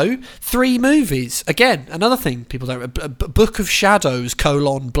Sure. also 3 movies. Again, another thing people don't. Book of Shadows: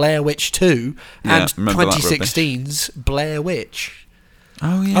 Blair Witch 2, Yeah, and remember that 2016's Blair Witch.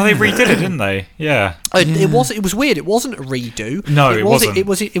 Oh yeah. Oh, they redid it, didn't they? Yeah. It was weird. It wasn't a redo. No, it wasn't. It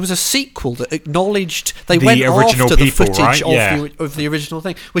was a sequel that acknowledged they The went original after people, the footage right? of the original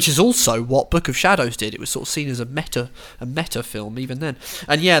thing, which is also what Book of Shadows did. It was sort of seen as a meta film even then.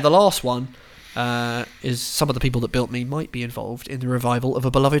 And yeah, the last one is some of the people that built me might be involved in the revival of a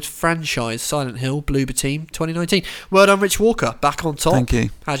beloved franchise, Silent Hill, Bloober Team 2019. Word on Rich Walker, back on top. Thank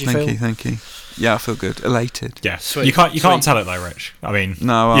you. How'd you feel? Thank you. Yeah, I feel good. Elated. Yeah, Sweet. You can't tell it though, Rich. I mean,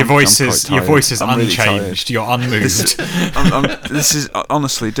 no, your voice is I'm really unchanged. You're unmoved. This is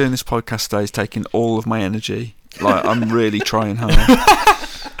honestly, doing this podcast today is taking all of my energy. Like, I'm really trying hard.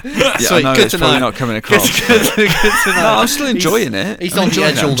 Yeah, Sweet, I know good it's to probably know. not coming across. Good to know. No, I'm still enjoying it. He's on the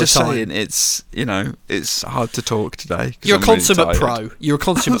edge all I'm the just time. saying, it's it's hard to talk today. You're I'm a consummate really pro. You're a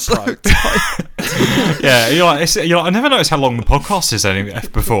consummate pro. Yeah, you're like, I never noticed how long the podcast is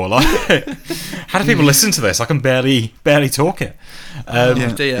before. Like, how do people listen to this? I can barely talk it.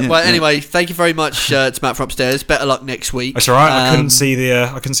 Anyway, thank you very much to Matt from upstairs. Better luck next week. That's all right. I couldn't see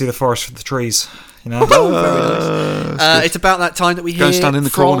the forest for the trees. You know. Very nice. It's about that time that we hear Go and stand in the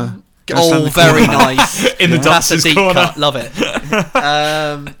corner. Very nice. In the That's a dancer's deep corner. cut. Love it.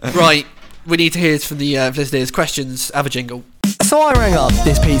 Right, we need to hear from the listeners. Questions. Have a jingle. So I rang up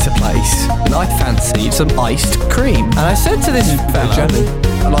this pizza place and I fancied some iced cream. And I said to this fella,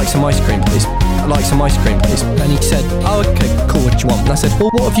 I'd like some ice cream, please. I'd like some ice cream, please. And he said, oh, okay, cool, what do you want? And I said, well,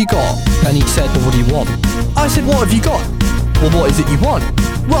 what have you got? And he said, well, what do you want? I said, what have you got? Well, what is it you want?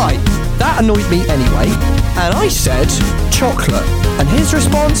 Right, that annoyed me anyway. And I said, chocolate. And his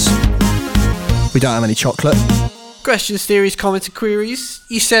response, we don't have any chocolate. Questions, theories, comments, and queries.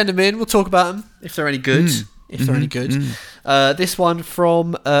 You send them in. We'll talk about them if they're any good. This one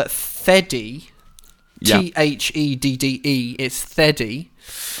from Theddy. Thedde. It's Theddy.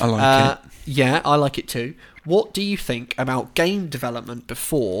 I like it. Yeah, I like it too. What do you think about game development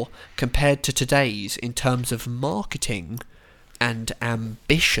before compared to today's in terms of marketing and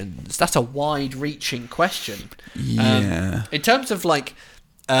ambitions? That's a wide-reaching question. Yeah. In terms of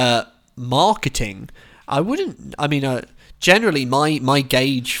marketing, generally my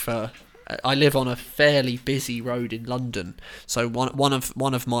gauge for I live on a fairly busy road in London, so one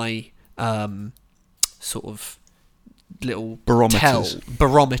of my sort of little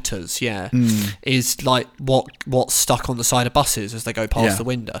barometers, is like what's stuck on the side of buses as they go past the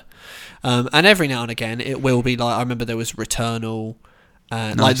window, and every now and again it will be like, I remember there was Returnal.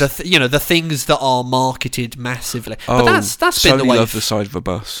 Nice. Like the things that are marketed massively, but that's been the way. Love the side of a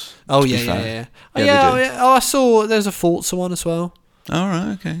bus. Oh yeah. I saw there's a Forza one as well. All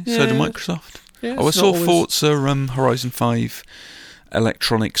right, okay. So did Microsoft. Yeah, I saw Forza Horizon 5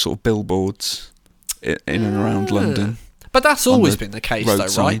 electronic sort of billboards in and around London. But that's always been the case, though, right?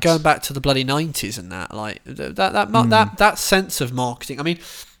 roadsides. Going back to the bloody 90s and that, like that sense of marketing. I mean,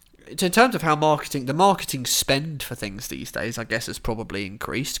 in terms of how the marketing spend for things these days, I guess has probably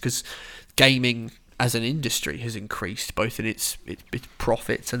increased because gaming as an industry has increased both in its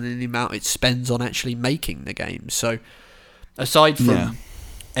profits and in the amount it spends on actually making the games. So aside from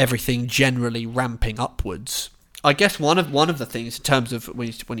everything generally ramping upwards, I guess one of the things in terms of when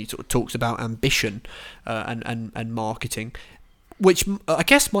he sort of talks about ambition and marketing, which I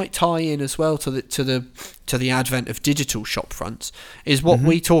guess might tie in as well to the advent of digital shop fronts, is what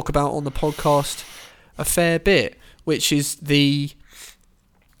we talk about on the podcast a fair bit, which is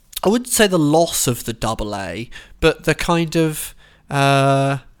I wouldn't say the loss of the AA, but the kind of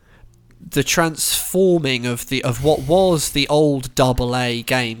the transforming of what was the old AA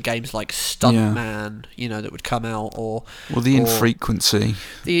games like Stuntman, that would come out, or the infrequency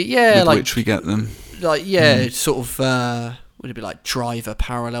with which we get them, sort of would it be like Driver,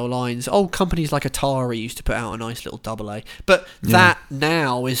 Parallel Lines? Old companies like Atari used to put out a nice little AA, but that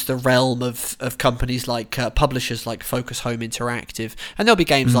now is the realm of companies like publishers like Focus Home Interactive, and there'll be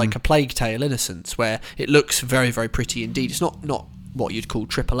games like A Plague Tale: Innocence, where it looks very, very pretty indeed. It's not what you'd call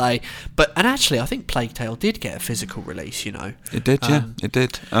AAA, and actually I think Plague Tale did get a physical release. It did, it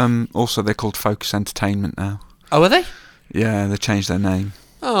did. Also, they're called Focus Entertainment now. Oh, are they? Yeah, they changed their name.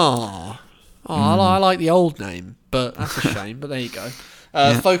 I like the old name, but that's a shame. But there you go.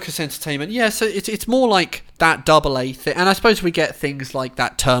 Focus Entertainment. Yeah, so it's more like that AA thing, and I suppose we get things like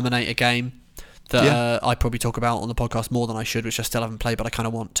that Terminator game that I probably talk about on the podcast more than I should, which I still haven't played, but I kind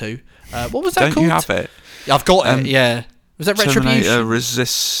of want to. What was that called? Don't you have it? I've got it. Yeah. Was that Retribution? Terminator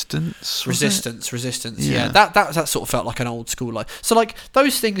Resistance. Resistance. Yeah. That sort of felt like an old school So like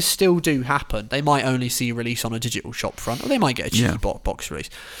those things still do happen. They might only see a release on a digital shop front, or they might get a cheap box release.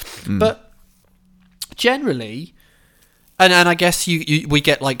 But generally, And I guess we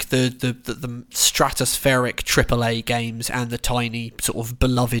get like the stratospheric AAA games and the tiny sort of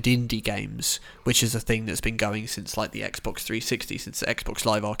beloved indie games, which is a thing that's been going since like the Xbox 360, since the Xbox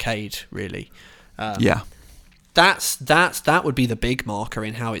Live Arcade, really. That would be the big marker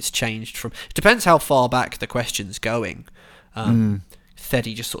in how it's changed from. It depends how far back the question's going.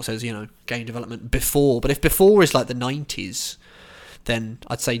 Theddy just sort of says, game development before, but if before is like the 90s, then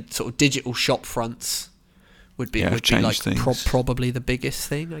I'd say sort of digital shop fronts would be like probably the biggest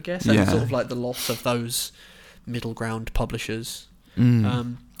thing, I guess. And sort of like the loss of those middle ground publishers.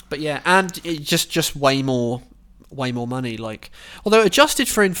 But yeah, and it just way more money. Like, although adjusted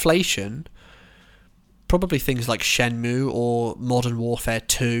for inflation, probably things like Shenmue or Modern Warfare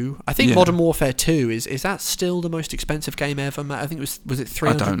 2. I think Modern Warfare 2 is that still the most expensive game ever? I think it was it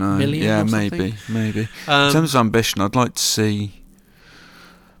 300 million? Yeah, or maybe. In terms of ambition, I'd like to see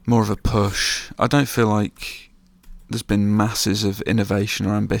more of a push. I don't feel like there's been masses of innovation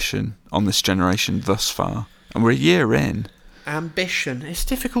or ambition on this generation thus far, and we're a year in. Ambition. It's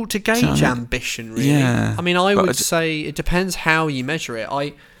difficult to gauge ambition, really. Yeah, I mean, I would say it depends how you measure it.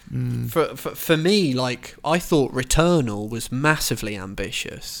 For me, like, I thought Returnal was massively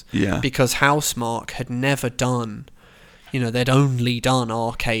ambitious. Yeah. Because Housemarque had never done, they'd only done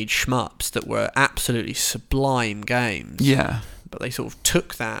arcade shmups that were absolutely sublime games. Yeah. But they sort of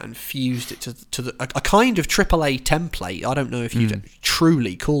took that and fused it to a kind of AAA template. I don't know if you'd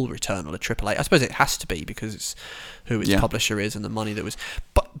truly call Returnal a AAA. I suppose it has to be because it's who its publisher is and the money that was.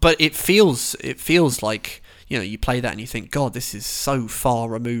 But it feels like, you play that and you think, God, this is so far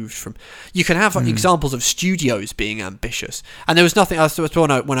removed from. You can have examples of studios being ambitious, and there was nothing else.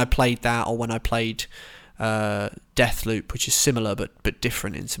 When I played that, or when I played Deathloop, which is similar but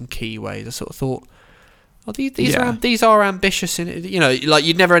different in some key ways, I sort of thought, oh, these are ambitious in it. Like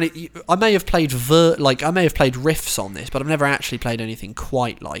you'd never. I may have played riffs on this, but I've never actually played anything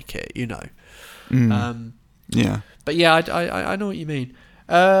quite like it. Yeah. But yeah, I know what you mean.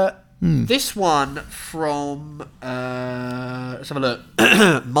 This one from let's have a look.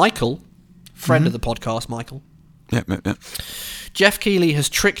 Michael, friend of the podcast, Michael. Yep. Jeff Keighley has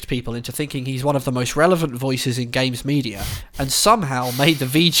tricked people into thinking he's one of the most relevant voices in games media, and somehow made the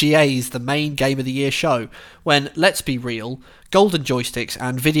VGAs the main Game of the Year show, when, let's be real, Golden Joysticks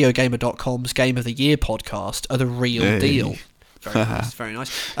and VideoGamer.com's Game of the Year podcast are the real deal. Very nice, very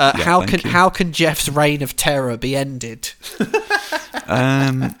nice. How can Jeff's reign of terror be ended?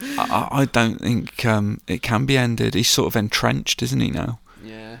 I don't think it can be ended. He's sort of entrenched, isn't he, now?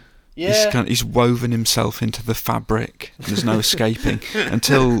 Yeah. He's woven himself into the fabric. There's no escaping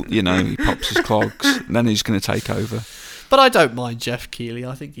until, he pops his clogs, and then he's going to take over. But I don't mind Jeff Keighley.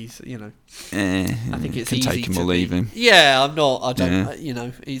 I think he's, I think it's easy take him to or leave him. Yeah, I'm not. I don't.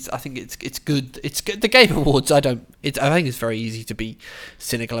 I think it's good. It's good. The Game Awards. I think it's very easy to be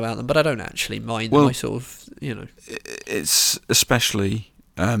cynical about them, but I don't actually mind them. I sort of, It's especially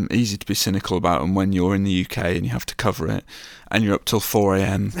easy to be cynical about them when you're in the UK and you have to cover it, and you're up till 4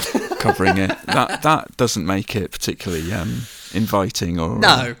 a.m. covering it. That doesn't make it particularly inviting. Or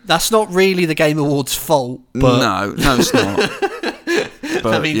no, that's not really the Game Awards' fault. But no, it's not.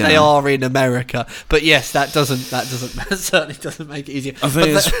 But, I mean, they are in America, but yes, that certainly doesn't make it easier. I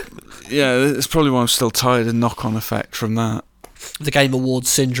think it's probably why I'm still tired of knock-on effect from that. The Game Awards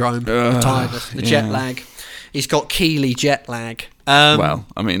syndrome, the tiredness, the jet lag. He's got Keighley jet lag. Well,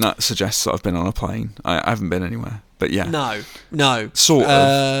 I mean, that suggests that I've been on a plane. I haven't been anywhere, but yeah. No. Sort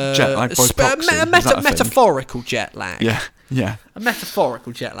of jet lag by proxy. Metaphorical jet lag. Yeah. A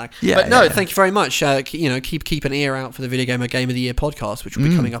metaphorical jet lag. Yeah, but no, thank you very much. Keep an ear out for the Video Gamer Game of the Year podcast, which will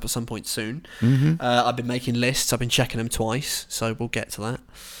be coming up at some point soon. I've been making lists. I've been checking them twice, so we'll get to that.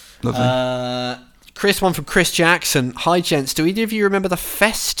 Lovely. One from Chris Jackson. Hi, gents. Do either of you remember the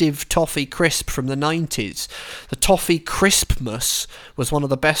festive toffee crisp from the 90s? The Toffee Crispmas was one of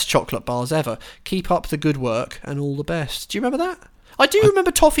the best chocolate bars ever. Keep up the good work and all the best. Do you remember that? I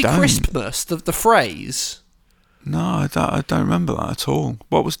remember Toffee Crispmas, the phrase. No, I don't remember that at all.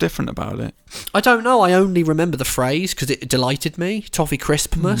 What was different about it? I don't know. I only remember the phrase because it delighted me. Toffee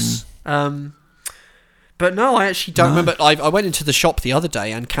Crispmas. But no, I actually don't remember. I went into the shop the other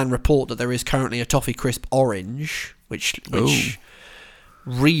day and can report that there is currently a Toffee Crisp Orange, which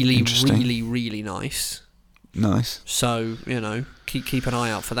really, really, really nice. Nice. So, keep an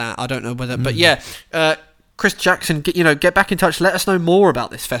eye out for that. I don't know whether... But yeah, Chris Jackson, get back in touch. Let us know more about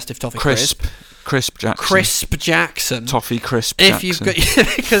this festive Toffee Crisp. Crisp Jackson. Crisp Jackson. Toffee Crisp Jackson. If you've got...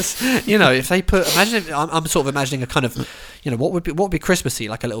 because, if they put... I'm sort of imagining a kind of... what would be Christmassy?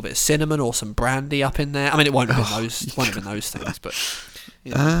 Like a little bit of cinnamon or some brandy up in there. I mean, it won't have been those things, but...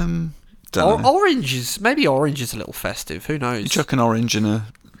 Orange is a little festive. Who knows? You'd chuck an orange in a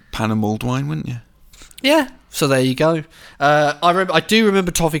pan of mulled wine, wouldn't you? Yeah. So there you go. I do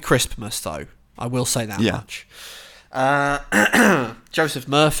remember Toffee Christmas though. I will say that much. Joseph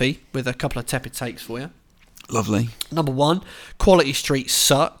Murphy with a couple of tepid takes for you. Lovely. Number 1, Quality Street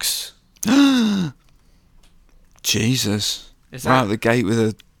sucks. Jesus. Is right out the gate with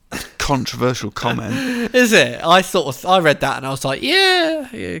a controversial comment. Is it? I read that and I was like,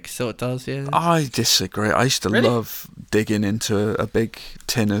 yeah, it sort of does, yeah. I disagree. I used to love digging into a big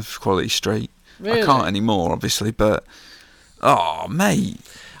tin of Quality Street. Really? I can't anymore, obviously, but mate,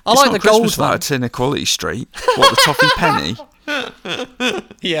 I it's like not the gold Christmas without one. a tin of Quality Street. What, the toffee penny?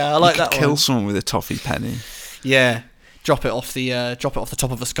 Yeah, I like you could that kill one. someone with a toffee penny. Yeah, drop it off the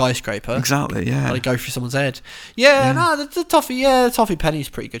top of a skyscraper. Exactly. Yeah. Let it go through someone's head. Yeah, no, the toffee penny's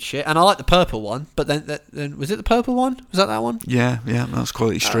pretty good shit, and I like the purple one. But then was it the purple one? Was that one? Yeah, that's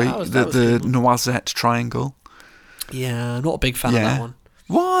Quality Street. that was the good one. noisette triangle. Yeah, I'm not a big fan of that one.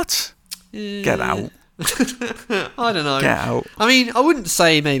 What? Get out. I don't know. Get out. I mean, I wouldn't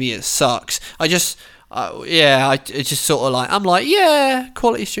say maybe it sucks. I just, it's just sort of like, I'm like, yeah,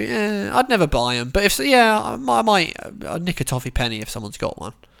 Quality Street, yeah, I'd never buy them. But I might I'd nick a toffee penny if someone's got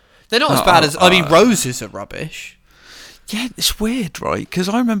one. They're not as bad as, roses are rubbish. Yeah, it's weird, right? Because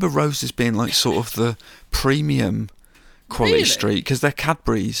I remember roses being like sort of the premium Quality Street because they're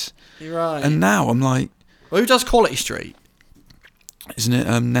Cadbury's. You're right. And now I'm like... Well, who does Quality Street? Isn't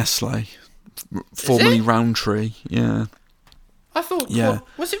it Nestle? Formerly Roundtree, yeah. I thought, yeah.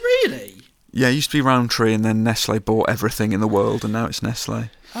 Was it really? Yeah, it used to be Roundtree and then Nestle bought everything in the world and now it's Nestle.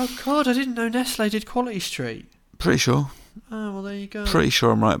 Oh, God, I didn't know Nestle did Quality Street. Pretty sure. Oh, well, there you go. Pretty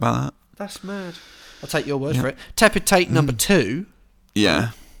sure I'm right about that. That's mad. I'll take your word for it. Tepid take number 2.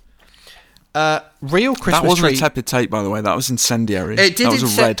 Yeah. Real Christmas That wasn't tree. a tepid take, by the way. That was incendiary. It did. That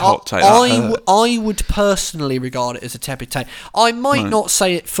was a red hot take. I would personally regard it as a tepid take. I might not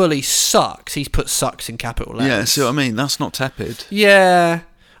say it fully sucks. He's put sucks in capital letters. Yeah, see what I mean? That's not tepid. Yeah.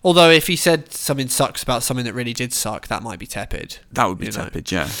 Although if he said something sucks about something that really did suck, that might be tepid. That would be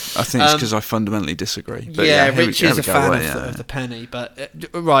tepid, yeah. I think it's because I fundamentally disagree. But Rich is a fan of the penny, but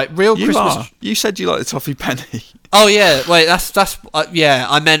right, real Christmas. You said you like the toffee penny. Oh yeah, wait, that's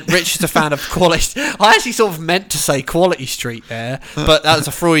I meant Rich is a fan of Quality. I actually sort of meant to say Quality Street there, but that was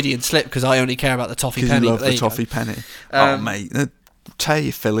a Freudian slip because I only care about the toffee penny. You love the toffee penny. Mate, tear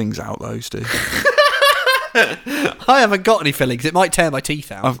your fillings out, those do. I haven't got any fillings. It might tear my teeth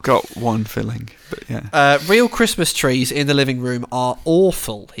out. I've got one filling, but yeah. Real Christmas trees in the living room are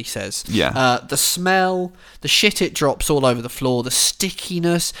awful, he says. Yeah. The smell, the shit it drops all over the floor, the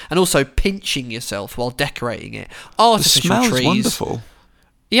stickiness, and also pinching yourself while decorating it. Artificial the smell trees. is wonderful.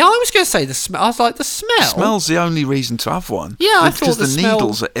 Yeah, I was going to say the smell. I was like, the smell. The smell's the only reason to have one. Yeah, I thought because the smell...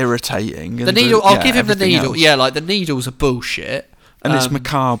 needles are irritating. And the needle. I'll give him the everything needle. else. Yeah, like the needles are bullshit. And it's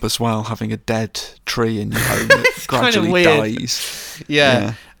macabre as well, having a dead tree in your home that gradually dies.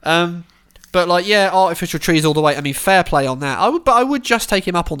 Yeah. But like, artificial trees all the way. I mean, fair play on that. I would just take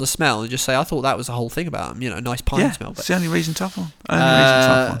him up on the smell and just say I thought that was the whole thing about him. Nice pine smell. But it's the only reason to have one.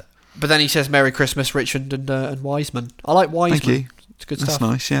 But then he says, "Merry Christmas, Richmond and Wiseman." I like Wiseman. Thank you. It's good That's stuff.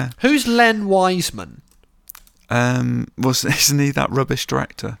 nice. Yeah. Who's Len Wiseman? Isn't he that rubbish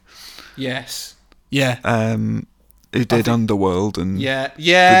director? Yes. Yeah. Who did Underworld and the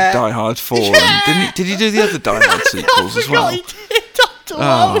Die Hard 4 and did he do the other Die Hard sequels as well? He did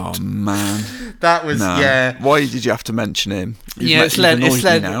Underworld. Oh man, that was Why did you have to mention him? It's Len. It's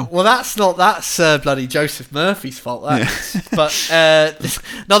Len. Now. Well, that's bloody Joseph Murphy's fault. But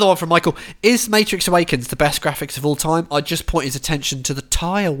another one from Michael. Is Matrix Awakens the best graphics of all time? I just point his attention to the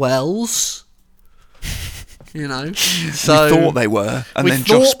tire wells. So we thought they were, and then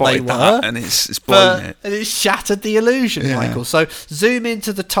Josh spotted that, and it's blowing it, and it shattered the illusion, Michael. So zoom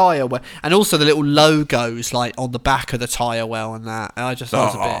into the tire well, and also the little logos like on the back of the tire well, and that. I just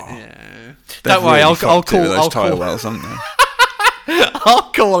thought it was a bit. Don't worry, I'll call those tire wells, haven't they? I'll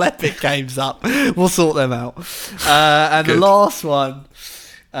call Epic Games up. We'll sort them out. And the last one,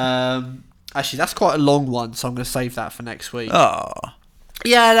 actually, that's quite a long one, so I'm going to save that for next week. Oh.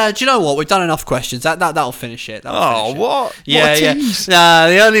 Yeah, no, do you know what? We've done enough questions. That'll finish it. What? Yeah, what yeah. Nah,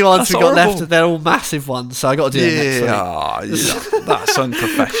 the only ones we got horrible. left, they're all massive ones, so I got to do it next week. That's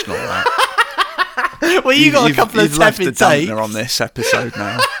unprofessional, right? Well, you got a couple of left the takes dampener on this episode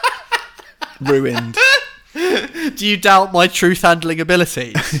now. Ruined. Do you doubt my truth handling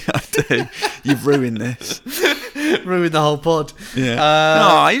ability? I do. You've ruined this. Ruined the whole pod.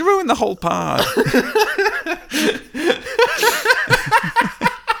 Yeah. You ruined the whole pod.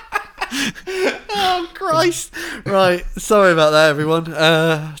 Oh Christ! Right, sorry about that, everyone.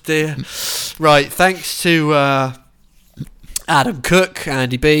 Dear. Right, thanks to Adam Cook,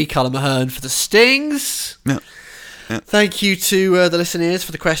 Andy B, Callum Ahern for the stings. Yeah. Thank you to the listeners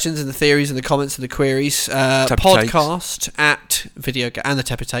for the questions and the theories and the comments and the queries. Podcast at video and the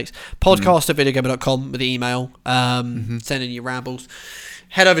Tepid Takes. Podcast at videogamer.com with the email. Send in your rambles.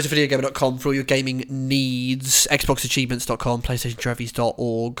 Head over to videogamer.com for all your gaming needs. Xboxachievements.com,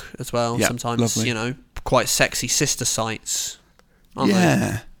 PlayStationTrophies.org as well. Yeah, Sometimes, lovely. quite sexy sister sites. Aren't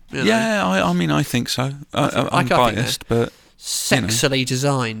they? Yeah, I mean, I think so. I'm biased, but sexily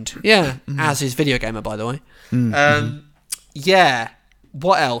designed. Yeah, as is Video Gamer, by the way. Yeah.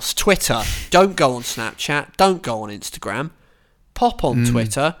 What else? Twitter. Don't go on Snapchat. Don't go on Instagram. Pop on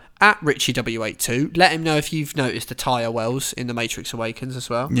Twitter at RichieW82. Let him know if you've noticed the tyre wells in The Matrix Awakens as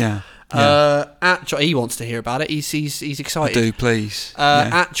well. Yeah. He wants to hear about it. He's excited. Do please.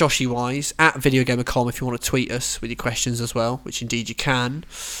 At Joshy Wise, at VideoGamer.com if you want to tweet us with your questions as well, which indeed you can.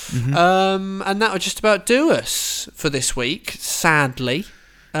 And that would just about do us for this week, sadly.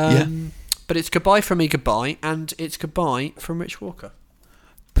 But it's goodbye from me, goodbye, and it's goodbye from Rich Walker.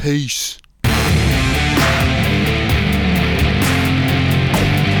 Peace.